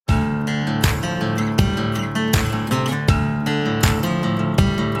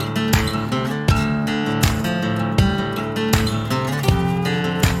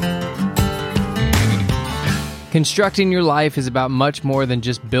Constructing your life is about much more than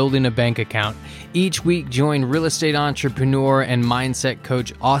just building a bank account. Each week, join real estate entrepreneur and mindset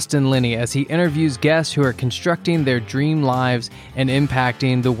coach Austin Linney as he interviews guests who are constructing their dream lives and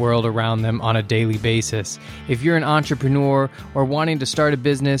impacting the world around them on a daily basis. If you're an entrepreneur or wanting to start a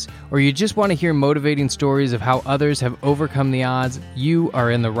business, or you just want to hear motivating stories of how others have overcome the odds, you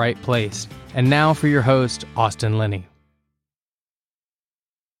are in the right place. And now for your host, Austin Linney.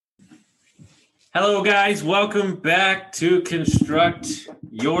 Hello, guys. Welcome back to Construct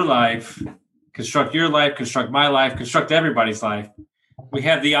Your Life. Construct your life, construct my life, construct everybody's life. We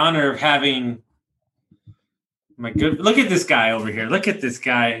have the honor of having look at this guy over here. Look at this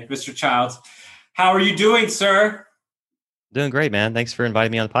guy, Mr. Childs. How are you doing, sir? Doing great, man. Thanks for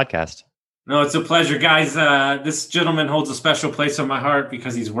inviting me on the podcast. No, it's a pleasure, guys. This gentleman holds a special place on my heart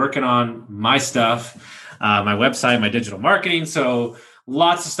because he's working on my stuff, my website, my digital marketing. So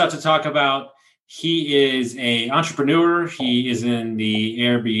lots of stuff to talk about. He is an entrepreneur. He is in the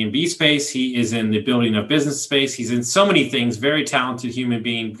Airbnb space. He is in the building of business space. He's in so many things. Very talented human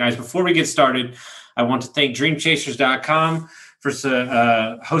being. Guys, before we get started, I want to thank dreamchasers.com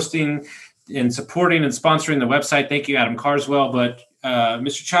for hosting and supporting and sponsoring the website. Thank you, Adam Carswell. But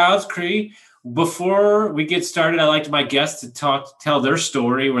Mr. Childs, Cree, before we get started, I like my guests to tell their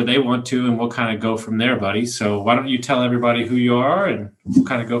story where they want to, and we'll kind of go from there, buddy. So why don't you tell everybody who you are, and we'll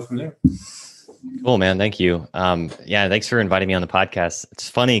kind of go from there. Cool, man. Thank you. Thanks for inviting me on the podcast. It's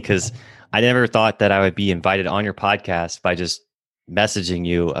funny because I never thought that I would be invited on your podcast by just messaging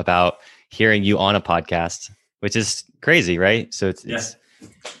you about hearing you on a podcast, which is crazy, right? So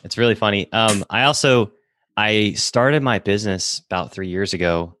it's really funny. I started my business about 3 years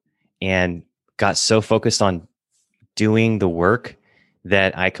ago and got so focused on doing the work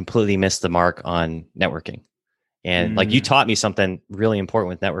that I completely missed the mark on networking. And like you taught me something really important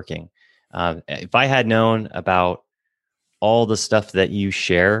with networking. If I had known about all the stuff that you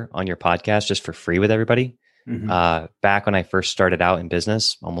share on your podcast just for free with everybody, back when I first started out in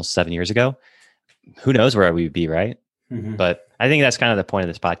business almost 7 years ago, who knows where we would be, right? But I think that's kind of the point of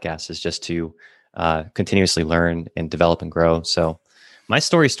this podcast, is just to continuously learn and develop and grow. So my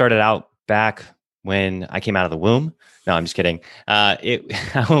story started out back when I came out of the womb. No, I'm just kidding.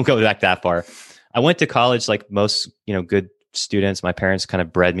 I won't go back that far. I went to college like most, good students. My parents kind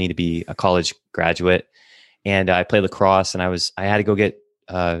of bred me to be a college graduate, and I played lacrosse, and I had to go get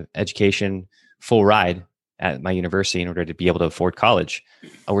education full ride at my university in order to be able to afford college,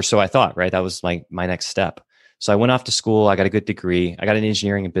 or so I thought, right? That was my next step. So I went off to school. I got a good degree. I got an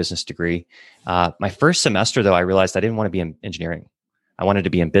engineering and business degree. My first semester, though, I realized I didn't want to be in engineering. I wanted to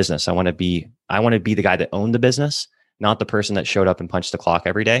be in business. I want to be the guy that owned the business, not the person that showed up and punched the clock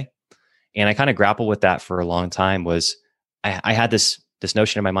every day. And I kind of grappled with that for a long time. I had this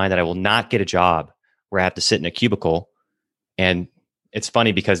notion in my mind that I will not get a job where I have to sit in a cubicle. And it's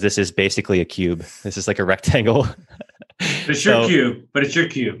funny because this is basically a cube. This is like a rectangle. It's your cube, but it's your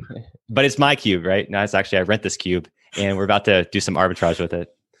cube. But it's my cube, right? Now it's actually, I rent this cube and we're about to do some arbitrage with it.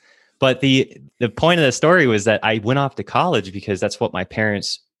 But the point of the story was that I went off to college because that's what my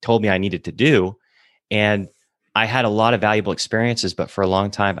parents told me I needed to do. And I had a lot of valuable experiences, but for a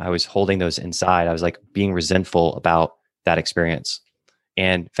long time, I was holding those inside. I was like being resentful about that experience.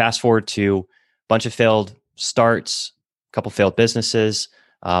 And fast forward to a bunch of failed starts, a couple failed businesses.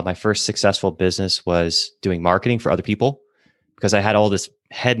 My first successful business was doing marketing for other people because I had all this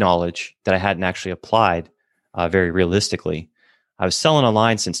head knowledge that I hadn't actually applied very realistically. I was selling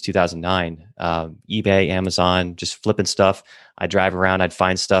online since 2009, eBay, Amazon, just flipping stuff. I'd drive around, I'd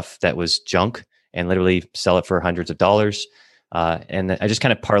find stuff that was junk and literally sell it for hundreds of dollars. And I just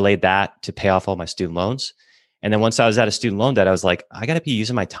kind of parlayed that to pay off all my student loans. And then once I was out of student loan debt, I was like, I got to be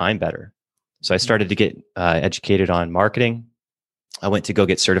using my time better. So I started to get educated on marketing. I went to go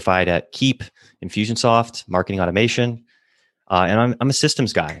get certified at Keep, Infusionsoft, marketing automation. And I'm a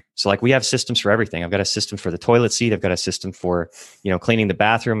systems guy. So like we have systems for everything. I've got a system for the toilet seat. I've got a system for, cleaning the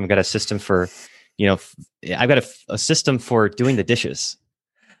bathroom. I've got a system for, I've got a system for doing the dishes.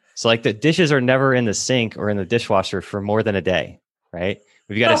 So like the dishes are never in the sink or in the dishwasher for more than a day, right?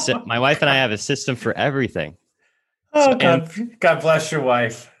 We've got my wife and I have a system for everything. Oh, God bless your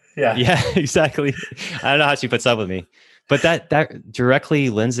wife. Yeah. Yeah, exactly. I don't know how she puts up with me, but that directly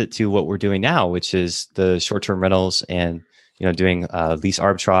lends it to what we're doing now, which is the short-term rentals and, doing lease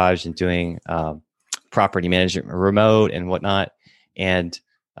arbitrage and doing property management remote and whatnot. And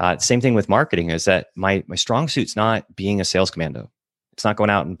same thing with marketing is that my strong suit's not being a sales commando. It's not going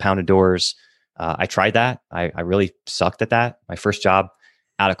out and pounding doors. I tried that. I really sucked at that. My first job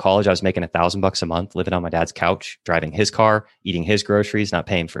out of college, I was making $1,000 a month, living on my dad's couch, driving his car, eating his groceries, not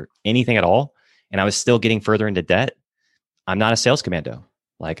paying for anything at all. and I was still getting further into debt, I'm not a sales commando.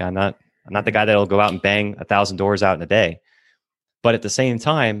 Like I'm not the guy that'll go out and bang 1,000 doors out in a day. But at the same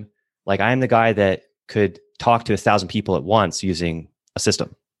time, like I am the guy that could talk to 1,000 people at once using a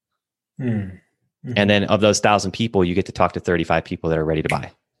system. Mm-hmm. And then of those 1,000 people, you get to talk to 35 people that are ready to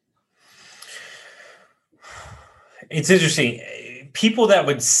buy. It's interesting. People that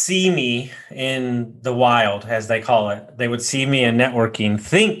would see me in the wild, as they call it, they would see me in networking,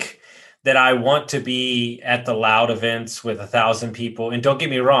 think that I want to be at the loud events with 1,000 people. And don't get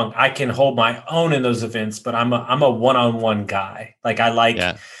me wrong, I can hold my own in those events, but I'm a one-on-one guy. Like I like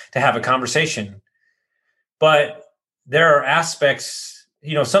to have a conversation. But there are aspects,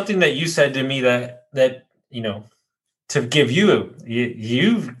 something that you said to me that to give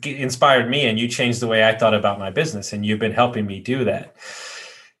you've inspired me and you changed the way I thought about my business, and you've been helping me do that.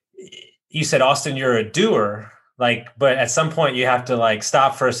 You said, Austin, you're a doer, but at some point you have to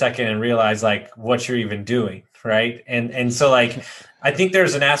stop for a second and realize what you're even doing. Right. And so I think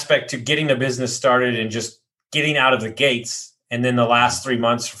there's an aspect to getting a business started and just getting out of the gates. And then the last 4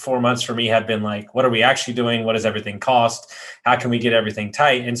 months for me have been what are we actually doing? What does everything cost? How can we get everything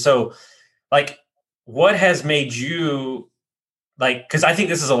tight? And so what has made you because I think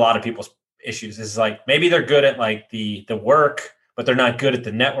this is a lot of people's issues is maybe they're good at the work, but they're not good at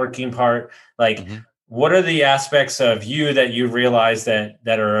the networking part. What are the aspects of you that you realize that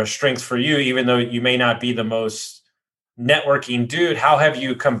are a strength for you, even though you may not be the most networking dude? How have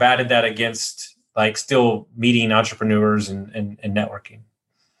you combated that against still meeting entrepreneurs and networking?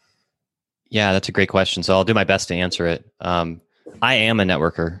 Yeah, that's a great question. So I'll do my best to answer it. I am a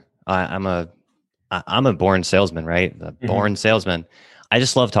networker. I'm a born salesman, right? A born salesman. I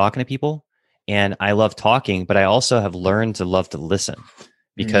just love talking to people, and I love talking, but I also have learned to love to listen,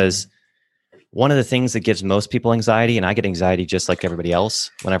 because one of the things that gives most people anxiety, and I get anxiety just like everybody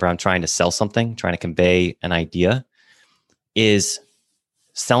else whenever I'm trying to sell something, trying to convey an idea, is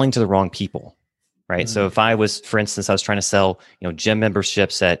selling to the wrong people, right? So if I was, for instance, I was trying to sell, gym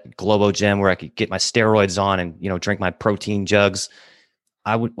memberships at Globo Gym where I could get my steroids on and, drink my protein jugs,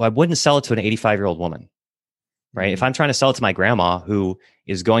 I wouldn't sell it to an 85-year-old woman, right? If I'm trying to sell it to my grandma who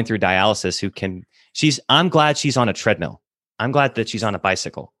is going through dialysis, I'm glad she's on a treadmill. I'm glad that she's on a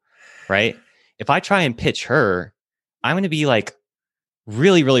bicycle, right? If I try and pitch her, I'm going to be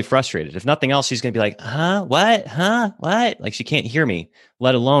really, really frustrated. If nothing else, she's going to be what? She can't hear me,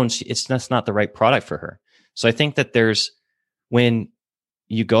 let alone that's not the right product for her. So I think that when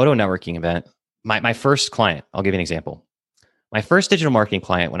you go to a networking event, my first client, I'll give you an example. My first digital marketing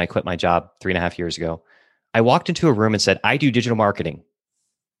client, when I quit my job 3.5 years ago, I walked into a room and said, I do digital marketing.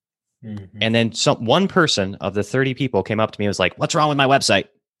 And then one person of the 30 people came up to me and was like, what's wrong with my website?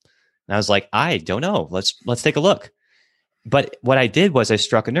 And I was like, I don't know. Let's take a look. But what I did was I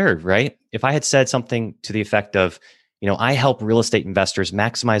struck a nerve, right? If I had said something to the effect of, I help real estate investors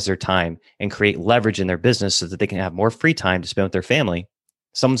maximize their time and create leverage in their business so that they can have more free time to spend with their family,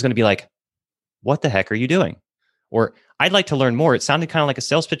 someone's going to be like, what the heck are you doing? Or I'd like to learn more. It sounded kind of like a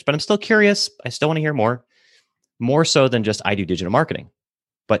sales pitch, but I'm still curious. I still want to hear more so than just I do digital marketing.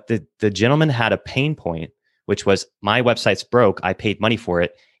 But the gentleman had a pain point, which was my website's broke. I paid money for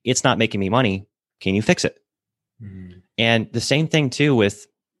it. It's not making me money. Can you fix it? And the same thing too with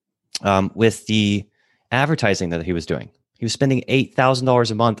the advertising that he was doing. He was spending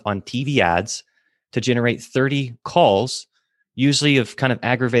 $8,000 a month on TV ads to generate 30 calls, usually of kind of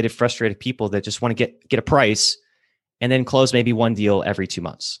aggravated, frustrated people that just want to get a price and then close maybe one deal every 2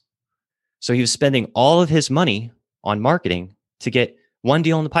 months. So he was spending all of his money on marketing to get one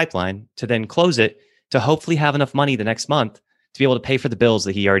deal in the pipeline to then close it to hopefully have enough money the next month to be able to pay for the bills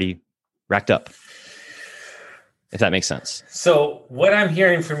that he already racked up. If that makes sense. So what I'm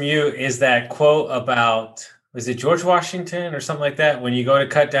hearing from you is that quote about, was it George Washington or something like that? When you go to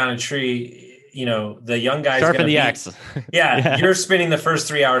cut down a tree, the young guy's sharpen the axe. Yeah, you're spending the first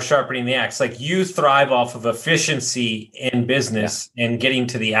 3 hours sharpening the axe. You thrive off of efficiency in business and getting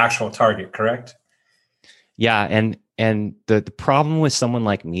to the actual target, correct? Yeah, and the problem with someone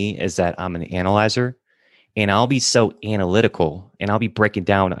like me is that I'm an analyzer, and I'll be so analytical, and I'll be breaking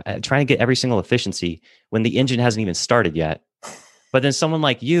down, trying to get every single efficiency when the engine hasn't even started yet. But then someone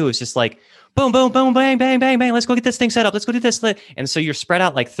like you is just like, boom, boom, boom, bang, bang, bang, bang. Let's go get this thing set up. Let's go do this. And so you're spread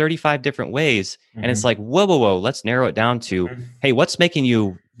out 35 different ways. And it's like, whoa. Let's narrow it down to, hey, what's making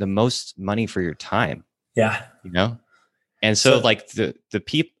you the most money for your time? Yeah. And so the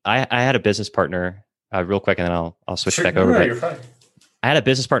people, I had a business partner real quick, and then I'll switch back over. No, you're fine. I had a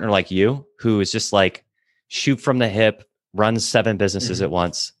business partner like you who is just shoot from the hip, runs 7 businesses at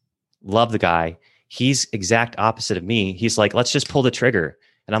once. Love the guy. He's exact opposite of me. He's like, let's just pull the trigger.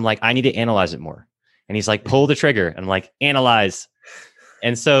 And I'm like, I need to analyze it more. And he's like, pull the trigger. And I'm like, analyze.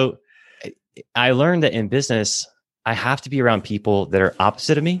 And so I learned that in business, I have to be around people that are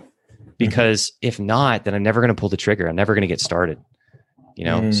opposite of me, because if not, then I'm never going to pull the trigger. I'm never going to get started.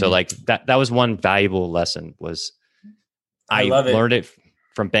 So like that was one valuable lesson. Was I love it. learned it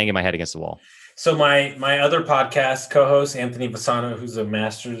from banging my head against the wall. So my other podcast co-host, Anthony Bassano, who's a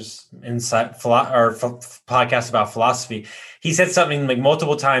master's podcast about philosophy, he said something like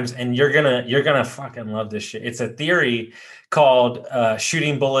multiple times, and you're gonna fucking love this shit. It's a theory called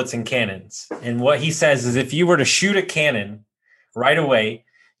shooting bullets in cannons. And what he says is, if you were to shoot a cannon right away,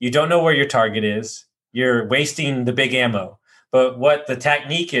 you don't know where your target is. You're wasting the big ammo. But what the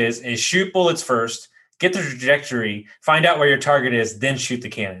technique is shoot bullets first, get the trajectory, find out where your target is, then shoot the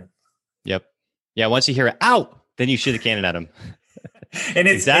cannon. Yep. Yeah. Once you hear it, out, then you shoot the cannon at him. And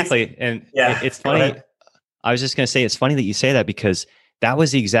exactly. It's funny. I was just going to say, it's funny that you say that, because that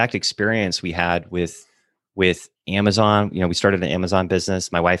was the exact experience we had with Amazon. We started an Amazon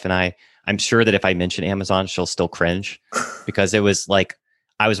business, my wife and I. I'm sure that if I mention Amazon, she'll still cringe, because it was like,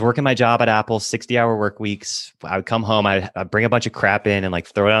 I was working my job at Apple, 60-hour work weeks. I would come home, I'd bring a bunch of crap in and like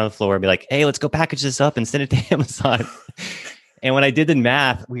throw it on the floor and be like, hey, let's go package this up and send it to Amazon. And when I did the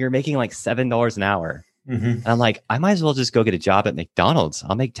math, we were making like $7 an hour. And I'm like, I might as well just go get a job at McDonald's.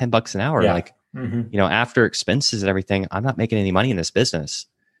 I'll make $10 an hour. Yeah. After expenses and everything, I'm not making any money in this business.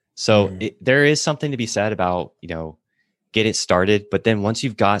 So there is something to be said about, get it started. But then once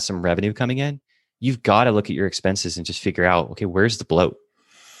you've got some revenue coming in, you've got to look at your expenses and just figure out, okay, where's the bloat?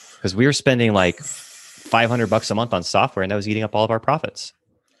 Because we were spending like $500 a month on software, and that was eating up all of our profits.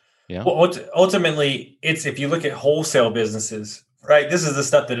 Well, ultimately, it's, if you look at wholesale businesses, right? This is the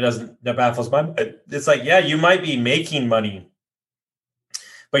stuff that baffles my mind. It's like, yeah, you might be making money,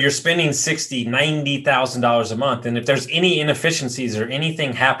 but you're spending $60,000, $90,000 a month. And if there's any inefficiencies or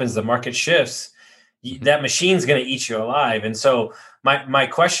anything happens, the market shifts, that machine's going to eat you alive. And so my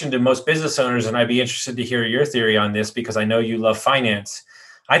question to most business owners, and I'd be interested to hear your theory on this, because I know you love finance.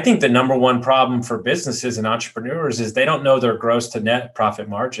 I think the number one problem for businesses and entrepreneurs is they don't know their gross to net profit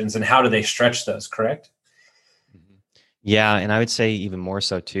margins, and how do they stretch those, correct? Yeah. And I would say even more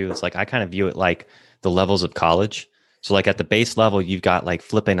so too. It's like, I kind of view it like the levels of college. So like at the base level, you've got like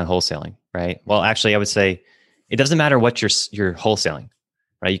flipping and wholesaling, right? Well, actually I would say it doesn't matter what you're wholesaling,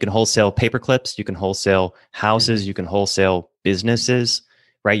 right? You can wholesale paper clips, you can wholesale houses, you can wholesale businesses,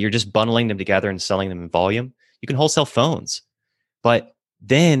 right? You're just bundling them together and selling them in volume. You can wholesale phones. But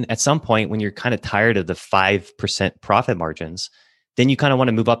then at some point, when you're kind of tired of the 5% profit margins, then you kind of want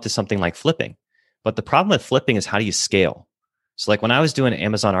to move up to something like flipping. But the problem with flipping is, how do you scale? So like when I was doing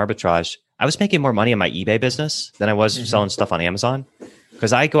Amazon arbitrage, I was making more money in my eBay business than I was selling stuff on Amazon,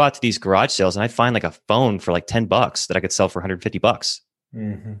 because I go out to these garage sales and I'd find like a phone for like $10 that I could sell for $150.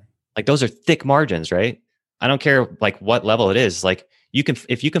 Like those are thick margins, right? I don't care like what level it is. Like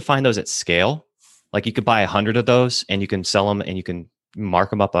if you can find those at scale, like you could buy 100 of those and you can sell them and you can mark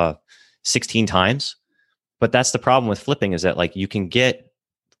them up 16 times. But that's the problem with flipping, is that like you can get,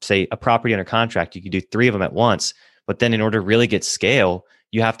 say, a property under contract, you can do 3 of them at once, but then in order to really get scale,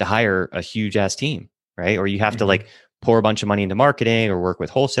 you have to hire a huge ass team, right? Or you have to like pour a bunch of money into marketing or work with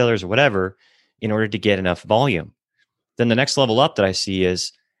wholesalers or whatever in order to get enough volume. Then the next level up that I see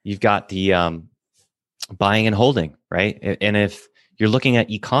is you've got the buying and holding, right? And if you're looking at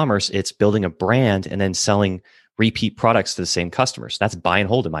e-commerce, it's building a brand and then selling repeat products to the same customers. That's buy and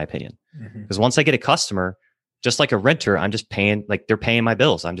hold, in my opinion. Because once I get a customer, just like a renter, I'm just paying, like they're paying my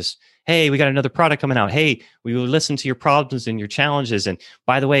bills. I'm just, hey, we got another product coming out. Hey, we will listen to your problems and your challenges. And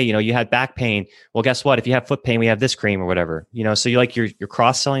by the way, you had back pain. Well, guess what? If you have foot pain, we have this cream or whatever. So you're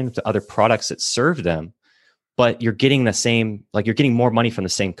cross-selling to other products that serve them, but you're getting the same, like you're getting more money from the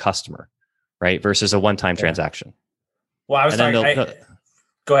same customer, right? Versus a one-time transaction. Well, I was talking,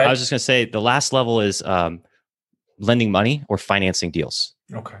 go ahead. I was just going to say the last level is lending money or financing deals.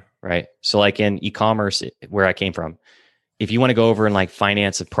 Okay. Right. So like in e-commerce, where I came from, if you want to go over and like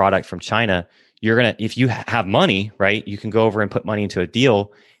finance a product from China, if you have money, right, you can go over and put money into a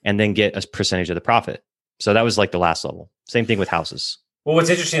deal and then get a percentage of the profit. So that was like the last level. Same thing with houses. Well, what's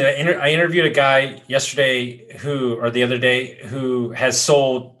interesting, I interviewed a guy the other day who has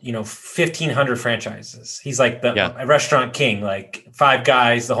sold, 1,500 franchises. He's like a restaurant king, like Five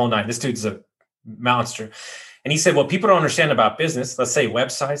Guys, the whole nine. This dude's a monster. And he said, what people don't understand about business, let's say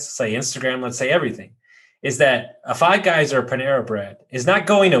websites, let's say Instagram, let's say everything, is that a Five Guys or a Panera Bread is not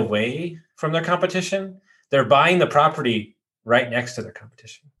going away from their competition. They're buying the property right next to their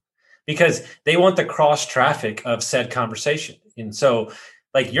competition because they want the cross traffic of said conversation. And so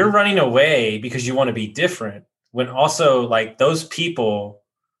like you're running away because you want to be different, when also like those people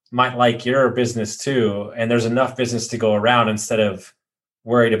might like your business too. And there's enough business to go around instead of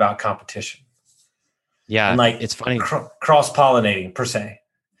worried about competition. Yeah. And like it's funny. Cross-pollinating per se.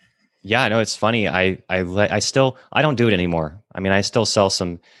 Yeah, no, it's funny. I don't do it anymore. I mean, I still sell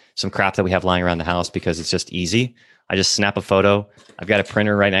some crap that we have lying around the house because it's just easy. I just snap a photo. I've got a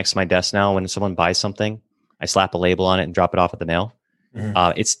printer right next to my desk now. When someone buys something, I slap a label on it and drop it off at the mail.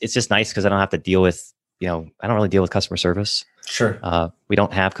 Mm-hmm. It's just nice because I don't have to deal with, I don't really deal with customer service. Sure. We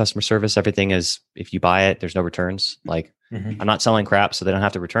don't have customer service. Everything is, if you buy it, there's no returns. Like I'm not selling crap, so they don't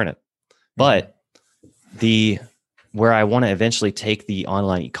have to return it. But where I want to eventually take the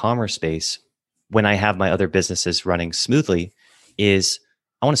online e-commerce space when I have my other businesses running smoothly is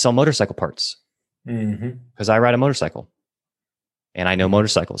I want to sell motorcycle parts because I ride a motorcycle and I know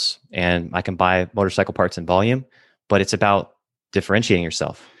motorcycles and I can buy motorcycle parts in volume, but it's about differentiating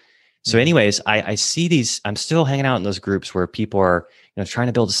yourself. So anyways, I see these, I'm still hanging out in those groups where people are, trying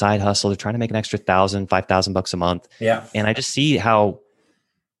to build a side hustle. They're trying to make an extra $1,000, $5,000 a month. Yeah. And I just see how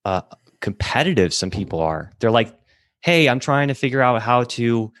competitive some people are. They're like, hey, I'm trying to figure out how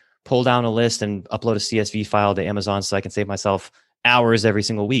to pull down a list and upload a CSV file to Amazon so I can save myself hours every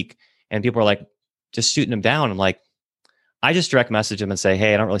single week. And people are like, just shooting them down. I'm like, I just direct message them and say,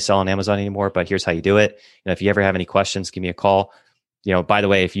 hey, I don't really sell on Amazon anymore, but here's how you do it. If you ever have any questions, give me a call. By the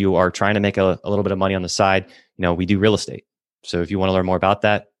way, if you are trying to make a little bit of money on the side, we do real estate. So if you want to learn more about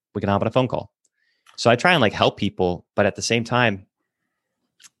that, we can hop on a phone call. So I try and like help people, but at the same time,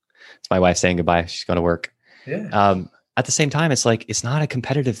 it's my wife saying goodbye. She's going to work. Yeah. At the same time, it's like, it's not a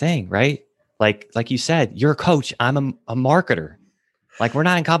competitive thing, right? Like you said, you're a coach. I'm a marketer. Like we're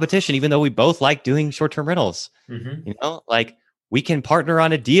not in competition, even though we both like doing short-term rentals. Like we can partner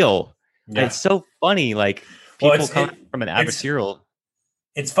on a deal. Yeah. And it's so funny. Like people come from an adversarial.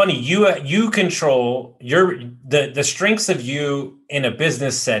 It's funny. You control the strengths of you in a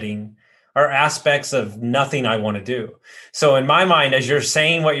business setting are aspects of nothing I want to do. So in my mind, as you're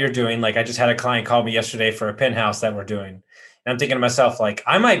saying what you're doing, like I just had a client call me yesterday for a penthouse that we're doing. And I'm thinking to myself, like,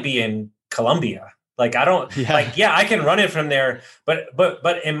 I might be in Colombia. Like, I don't I can run it from there.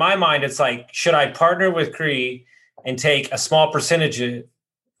 But in my mind, it's like, should I partner with Cree and take a small percentage and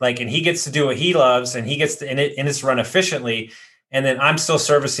he gets to do what he loves and he gets to, and it's run efficiently. And then I'm still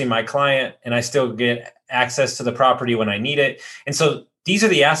servicing my client and I still get access to the property when I need it. And so these are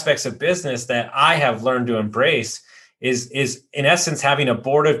the aspects of business that I have learned to embrace is in essence, having a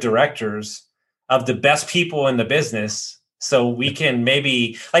board of directors of the best people in the business. So we can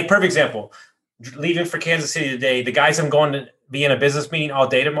maybe, like, perfect example, leaving for Kansas City today, the guys I'm going to be in a business meeting all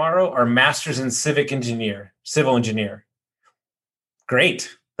day tomorrow are masters in civil engineer.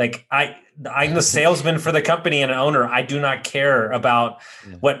 Great. Like I'm the salesman for the company and an owner. I do not care about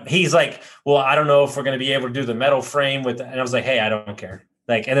what he's like. Well, I don't know if we're going to be able to do the metal frame and I was like, hey, I don't care.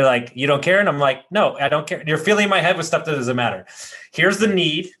 And they're like, you don't care? And I'm like, no, I don't care. You're filling my head with stuff that doesn't matter. Here's the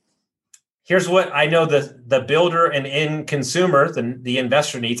need. Here's what I know the builder and end consumer, the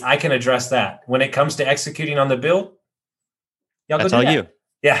investor needs. I can address that. When it comes to executing on the build, that's all you.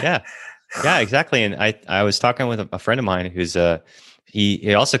 Yeah, exactly. And I was talking with a friend of mine who's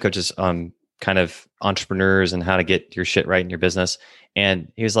he also coaches kind of entrepreneurs and how to get your shit right in your business.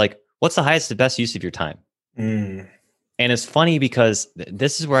 And he was like, what's the highest, the best use of your time? And it's funny because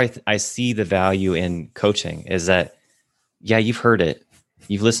this is where I see the value in coaching is that, you've heard it.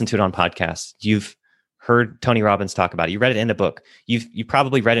 You've listened to it on podcasts. You've heard Tony Robbins talk about it. You read it in a book. You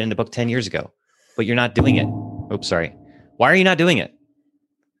probably read it in a book 10 years ago, but you're not doing it. Oops, sorry. Why are you not doing it?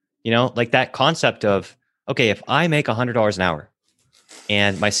 Like that concept of, okay, if I make $100 an hour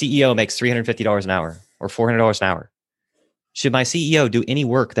and my CEO makes $350 an hour or $400 an hour, should my CEO do any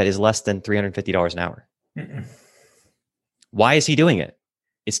work that is less than $350 an hour? Mm-mm. Why is he doing it?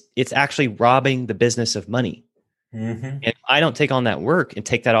 It's actually robbing the business of money. Mm-hmm. And if I don't take on that work and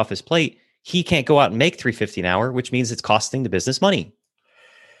take that off his plate, he can't go out and make $350 an hour, which means it's costing the business money.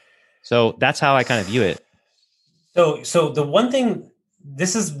 So that's how I kind of view it. So the one thing,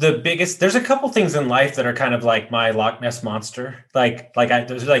 this is the biggest, there's a couple things in life that are kind of like my Loch Ness monster.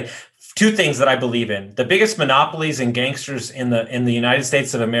 There's like two things that I believe in. The biggest monopolies and gangsters in the United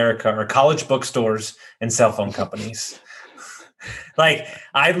States of America are college bookstores and cell phone companies. Like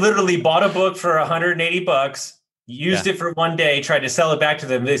I literally bought a book for $180, used it for one day, tried to sell it back to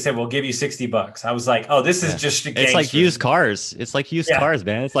them. They said, we'll give you $60. I was like, oh, this is just a gangster. It's like used cars. It's like used cars,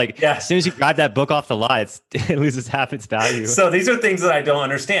 man. It's like as soon as you grab that book off the lot, it loses half its value. So these are things that I don't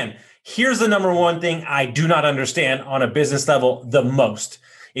understand. Here's the number one thing I do not understand on a business level the most.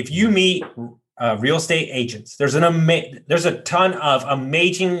 If you meet real estate agents, there's a ton of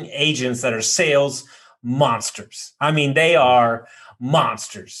amazing agents that are sales monsters. I mean, they are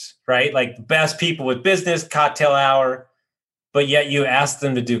monsters, right? Like the best people with business, cocktail hour, but yet you ask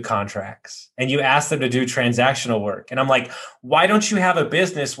them to do contracts and you ask them to do transactional work. And I'm like, why don't you have a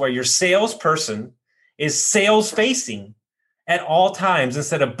business where your salesperson is sales facing at all times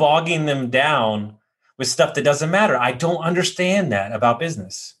instead of bogging them down with stuff that doesn't matter? I don't understand that about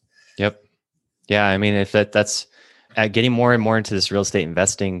business. Yep. Yeah. I mean, if that's getting more and more into this real estate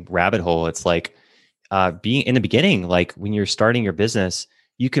investing rabbit hole, it's like being in the beginning, like when you're starting your business,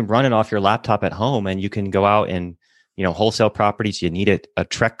 you can run it off your laptop at home and you can go out and, wholesale properties. You need a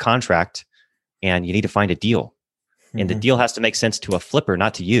TREC contract and you need to find a deal. And the deal has to make sense to a flipper,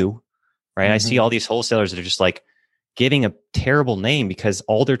 not to you. Right. I see all these wholesalers that are just like giving a terrible name because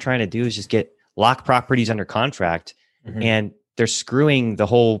all they're trying to do is just get lock properties under contract and they're screwing the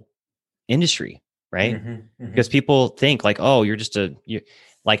whole industry. Right. Because people think like, oh, you're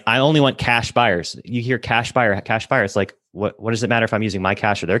like, I only want cash buyers. You hear cash buyer. It's like, what does it matter if I'm using my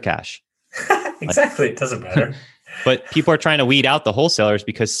cash or their cash? Exactly. It doesn't matter. But people are trying to weed out the wholesalers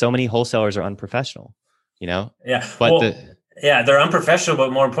because so many wholesalers are unprofessional, Yeah. But they're unprofessional,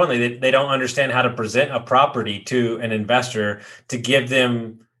 but more importantly, they don't understand how to present a property to an investor to give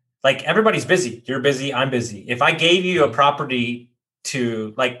them, like, everybody's busy. You're busy. I'm busy. If I gave you a property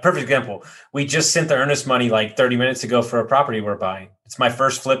to, like, perfect example, we just sent the earnest money like 30 minutes ago for a property we're buying. It's my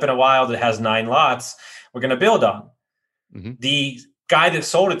first flip in a while that has 9 lots we're going to build on. The guy that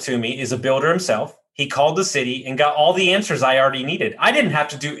sold it to me is a builder himself. He called the city and got all the answers I already needed. I didn't have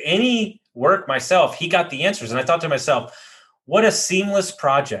to do any work myself. He got the answers. And I thought to myself, what a seamless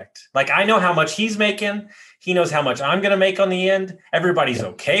project. Like, I know how much he's making. He knows how much I'm going to make on the end. Everybody's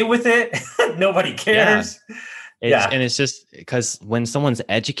okay with it. Nobody cares. And it's just because when someone's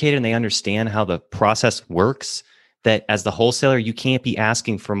educated and they understand how the process works, that as the wholesaler, you can't be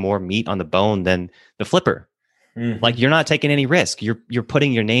asking for more meat on the bone than the flipper. Like, you're not taking any risk. You're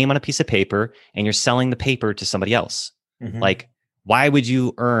putting your name on a piece of paper and you're selling the paper to somebody else. Like, why would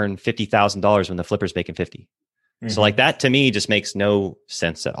you earn $50,000 when the flipper's making 50? So like, that to me just makes no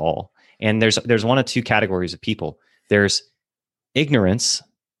sense at all. And there's one of two categories of people. There's ignorance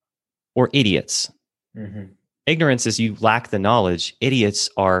or idiots. Ignorance is you lack the knowledge. Idiots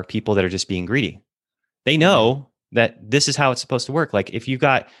are people that are just being greedy. They know that this is how it's supposed to work. Like, if you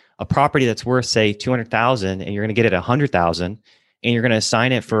got a property that's worth, say, $200,000 and you're going to get it $100,000 and you're going to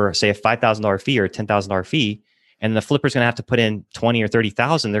assign it for, say, a $5,000 fee or a $10,000 fee, and the flipper's going to have to put in $20,000 or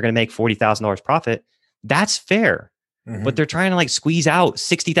 $30,000, they're going to make $40,000 profit. That's fair. But they're trying to like squeeze out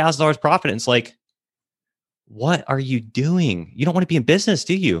 $60,000 profit. And it's like, what are you doing? You don't want to be in business,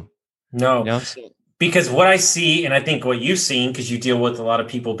 do you? No. Because what I see, and I think what you've seen, because you deal with a lot of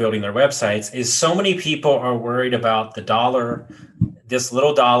people building their websites, is so many people are worried about the dollar, this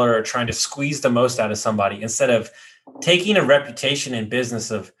little dollar, or trying to squeeze the most out of somebody instead of taking a reputation in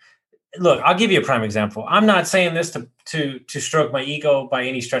business of, look, I'll give you a prime example. I'm not saying this to stroke my ego by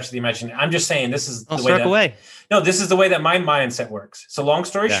any stretch of the imagination. I'm just saying this is the way this is the way that my mindset works. So long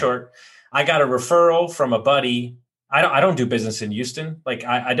story short, I got a referral from a buddy. I don't do business in Houston. Like,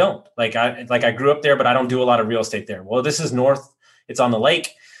 I don't. I grew up there, but I don't do a lot of real estate there. Well, this is north. It's on the lake.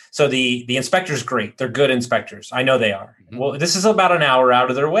 So the inspector's great. They're good inspectors. I know they are. Well, this is about an hour out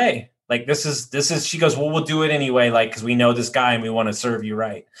of their way. Like, this is, she goes, well, we'll do it anyway. Like, cause we know this guy and we want to serve you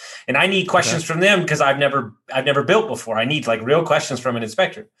right. And I need questions from them because I've never built before. I need like real questions from an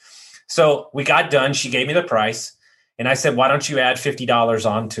inspector. So we got done. She gave me the price and I said, why don't you add $50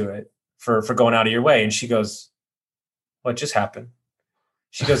 onto it for going out of your way? And she goes, what just happened?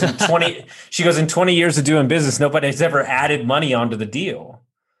 She goes, in 20 years of doing business, nobody's ever added money onto the deal.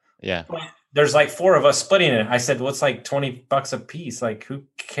 Yeah. There's like 4 of us splitting it. I said, well, it's like $20 a piece. Like, who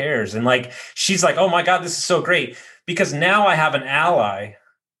cares? And like, she's like, oh my God, this is so great. Because now I have an ally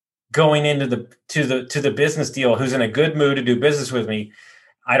going into the business deal who's in a good mood to do business with me.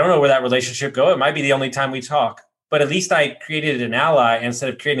 I don't know where that relationship goes. It might be the only time we talk, but at least I created an ally instead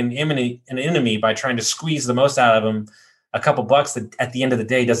of creating an enemy by trying to squeeze the most out of them. A couple bucks that at the end of the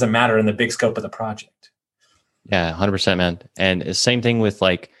day doesn't matter in the big scope of the project. Yeah, 100%, man. And the same thing with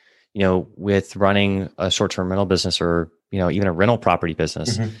like, with running a short-term rental business or, even a rental property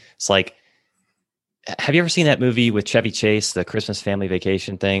business. It's like, have you ever seen that movie with Chevy Chase, the Christmas family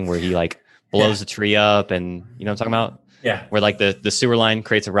vacation thing where he like blows the tree up and you know what I'm talking about? Yeah. Where like the sewer line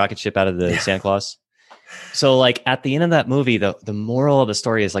creates a rocket ship out of the Santa Claus. So like at the end of that movie, the moral of the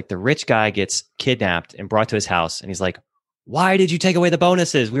story is like the rich guy gets kidnapped and brought to his house and he's like, why did you take away the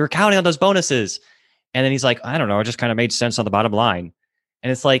bonuses? We were counting on those bonuses. And then he's like, I don't know. It just kind of made sense on the bottom line.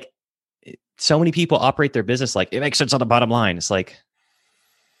 And it's like, so many people operate their business like it makes sense on the bottom line. It's like,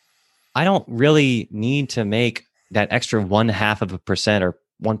 I don't really need to make that extra 0.5% or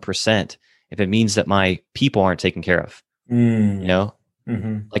 1% if it means that my people aren't taken care of. You know,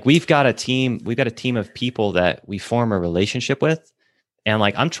 like we've got a team of people that we form a relationship with, and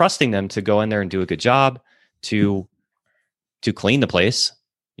like I'm trusting them to go in there and do a good job to clean the place,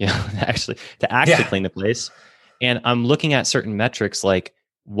 you know, to clean the place. And I'm looking at certain metrics like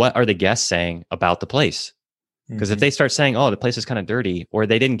what are the guests saying about the place? Because if they start saying, oh, the place is kind of dirty, or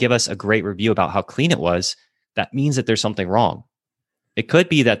they didn't give us a great review about how clean it was, that means that there's something wrong. It could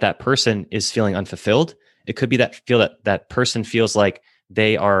be that that person is feeling unfulfilled. It could be that person feels like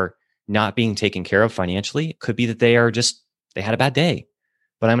they are not being taken care of financially. It could be that they had a bad day,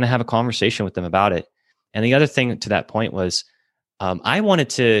 but I'm going to have a conversation with them about it. And the other thing to that point was,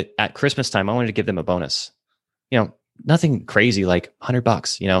 at Christmas time, I wanted to give them a bonus, you know, nothing crazy, like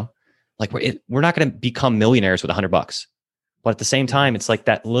 $100, you know, like we're not going to become millionaires with $100, but at the same time, it's like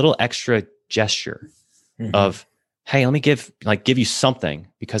that little extra gesture of, hey, let me give you something,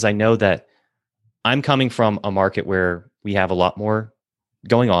 because I know that I'm coming from a market where we have a lot more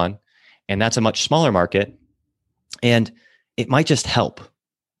going on, and that's a much smaller market. And it might just help.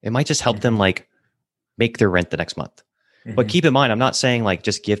 It might just help them like make their rent the next month. But keep in mind, I'm not saying like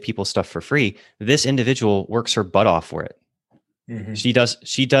just give people stuff for free. This individual works her butt off for it.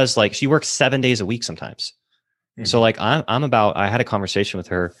 She works 7 days a week sometimes. So like I had a conversation with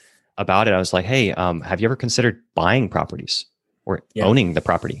her about it. I was like, hey, have you ever considered buying properties or owning the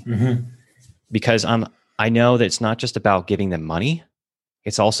property? Because I know that it's not just about giving them money.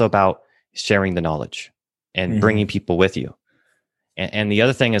 It's also about sharing the knowledge and bringing people with you. And the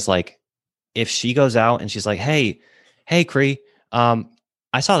other thing is like, if she goes out and she's like, hey, Cree,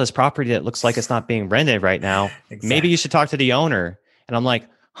 I saw this property that looks like it's not being rented right now. Exactly. Maybe you should talk to the owner. And I'm like,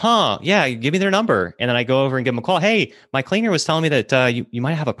 yeah, give me their number. And then I go over and give them a call. Hey, my cleaner was telling me that you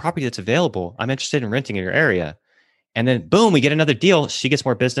might have a property that's available. I'm interested in renting in your area. And then boom, we get another deal. She gets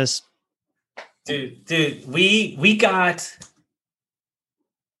more business. Dude, we got,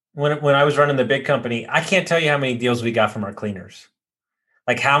 when I was running the big company, I can't tell you how many deals we got from our cleaners.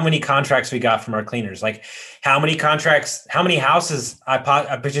 Like how many contracts we got from our cleaners, like how many houses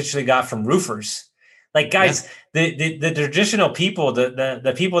I potentially got from roofers. Like guys, the traditional people,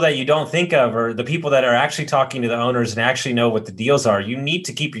 the people that you don't think of, or the people that are actually talking to the owners and actually know what the deals are, you need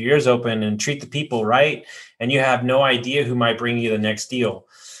to keep your ears open and treat the people right. And you have no idea who might bring you the next deal.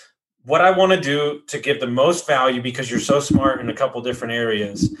 What I want to do to give the most value, because you're so smart in a couple different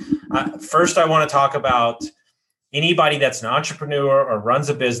areas. First, I want to talk about anybody that's an entrepreneur or runs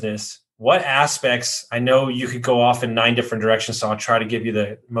a business. What aspects, I know you could go off in 9 different directions, so I'll try to give you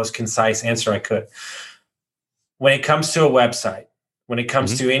the most concise answer I could. When it comes to a website, when it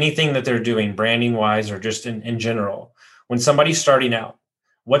comes to anything that they're doing branding wise, or just in general, when somebody's starting out,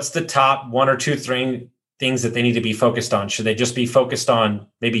 what's the top 1 or 2 things that they need to be focused on? Should they just be focused on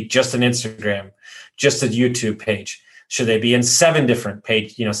maybe just an Instagram, just a YouTube page? Should they be in 7 different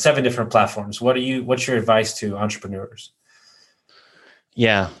platforms? What's your advice to entrepreneurs?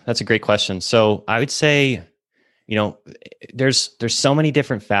 Yeah, that's a great question. So I would say, you know, there's so many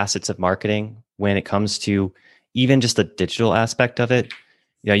different facets of marketing when it comes to even just the digital aspect of it.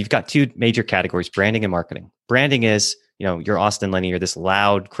 You know, you've got 2 major categories, branding and marketing. Branding is, you know, you're Austin Linney, you're this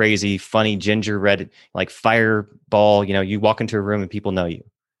loud, crazy, funny, ginger red, like fireball, you know, you walk into a room and people know you,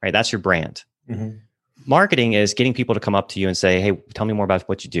 right? That's your brand. Marketing is getting people to come up to you and say, hey, tell me more about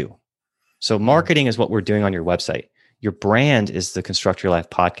what you do. So marketing is what we're doing on your website. Your brand is the Construct Your Life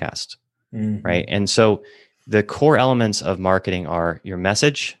podcast, right? And so the core elements of marketing are your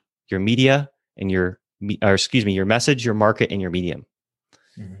message, your media, and your message, your market, and your medium.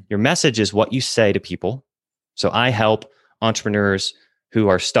 Your message is what you say to people. So I help entrepreneurs who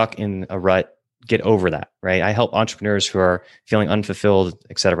are stuck in a rut get over that, right? I help entrepreneurs who are feeling unfulfilled,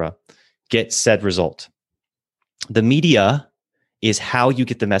 et cetera, get said result. The media is how you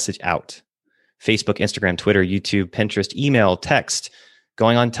get the message out. Facebook, Instagram, Twitter, YouTube, Pinterest, email, text,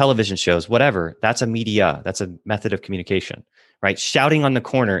 going on television shows, whatever. That's a media. That's a method of communication, right? Shouting on the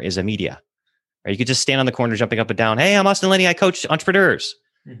corner is a media, right? You could just stand on the corner, jumping up and down. Hey, I'm Austin Linney. I coach entrepreneurs.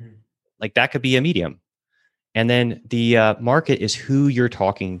 Like that could be a medium. And then the market is who you're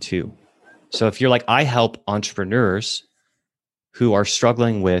talking to. So if you're like, I help entrepreneurs who are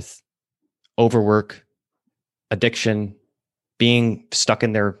struggling with overwork, addiction, being stuck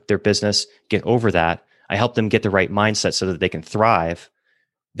in their business, get over that. I help them get the right mindset so that they can thrive.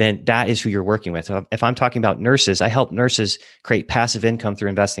 Then that is who you're working with. If I'm talking about nurses, I help nurses create passive income through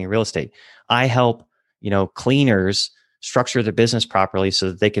investing in real estate. I help, cleaners structure their business properly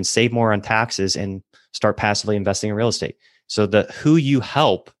so that they can save more on taxes and start passively investing in real estate. So the who you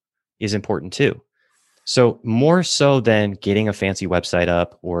help is important too. So more so than getting a fancy website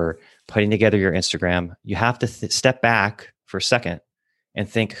up or putting together your Instagram, you have to step back for a second and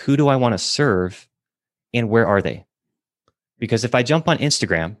think, who do I want to serve and where are they? Because if I jump on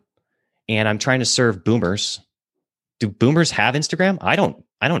Instagram and I'm trying to serve boomers, do boomers have Instagram? I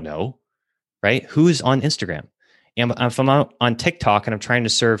don't know, right? Who's on Instagram? And if I'm on TikTok and I'm trying to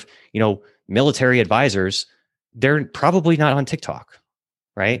serve, military advisors, they're probably not on TikTok,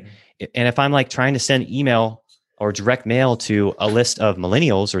 right? Mm-hmm. And if I'm like trying to send email or direct mail to a list of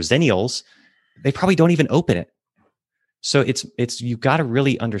millennials or zennials, they probably don't even open it. So it's you've got to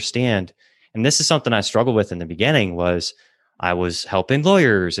really understand. And this is something I struggled with in the beginning. Was I was helping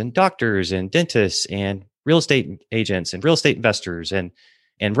lawyers and doctors and dentists and real estate agents and real estate investors and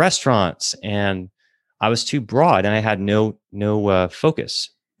restaurants, and I was too broad and I had no focus,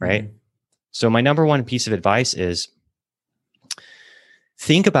 right? Mm-hmm. So my number one piece of advice is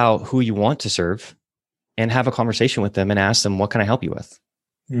think about who you want to serve and have a conversation with them and ask them, what can I help you with?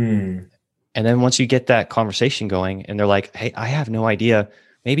 Mm. And then once you get that conversation going and they're like, hey, I have no idea.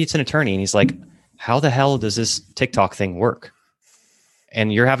 Maybe it's an attorney. And he's like, how the hell does this TikTok thing work?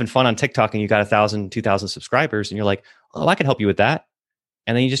 And you're having fun on TikTok and you got 1,000, 2,000 subscribers and you're like, oh, I can help you with that.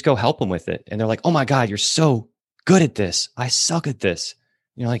 And then you just go help them with it. And they're like, oh my God, you're so good at this. I suck at this.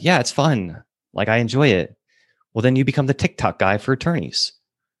 And you're like, yeah, it's fun. Like I enjoy it. Well, then you become the TikTok guy for attorneys,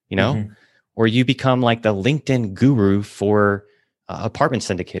 mm-hmm. Or you become like the LinkedIn guru for apartment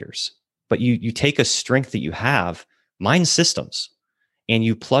syndicators. But you take a strength that you have, mine systems, and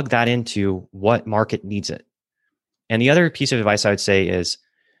you plug that into what market needs it. And the other piece of advice I would say is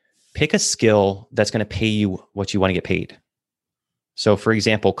pick a skill that's going to pay you what you want to get paid. So for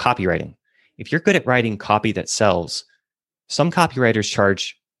example, copywriting. If you're good at writing copy that sells, some copywriters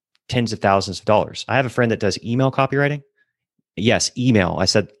charge tens of thousands of dollars. I have a friend that does email copywriting. Yes, email. I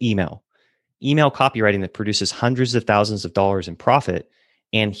said email. Email copywriting that produces hundreds of thousands of dollars in profit,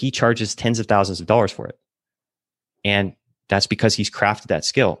 and he charges tens of thousands of dollars for it. And that's because he's crafted that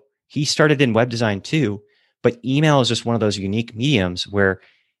skill. He started in web design too, but email is just one of those unique mediums where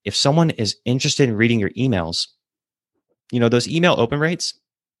if someone is interested in reading your emails, those email open rates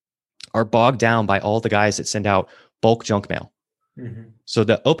are bogged down by all the guys that send out bulk junk mail. Mm-hmm. So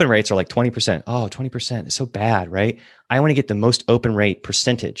the open rates are like 20%. Oh, 20% is so bad, right? I want to get the most open rate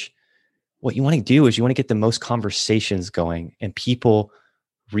percentage. What you want to do is you want to get the most conversations going and people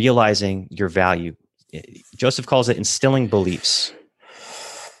realizing your value. Joseph calls it instilling beliefs.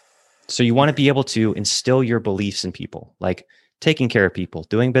 So you want to be able to instill your beliefs in people, like taking care of people,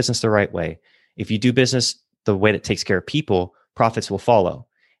 doing business the right way. If you do business the way that takes care of people, profits will follow.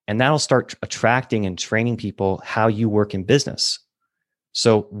 And that'll start attracting and training people how you work in business.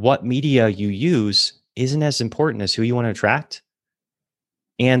 So what media you use isn't as important as who you want to attract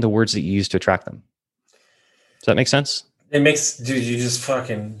and the words that you use to attract them. Does that make sense? It makes, dude, you just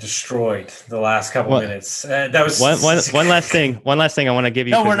fucking destroyed the last couple minutes. That was one last thing. One last thing I want to give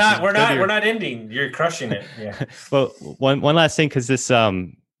you. No, we're not ending. You're crushing it. Yeah. Well, one last thing, because this,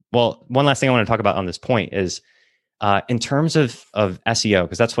 one last thing I want to talk about on this point is, in terms of SEO,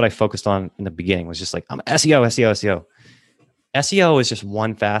 because that's what I focused on in the beginning, was just like, I'm SEO. SEO is just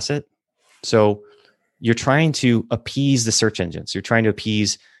one facet. So you're trying to appease the search engines. You're trying to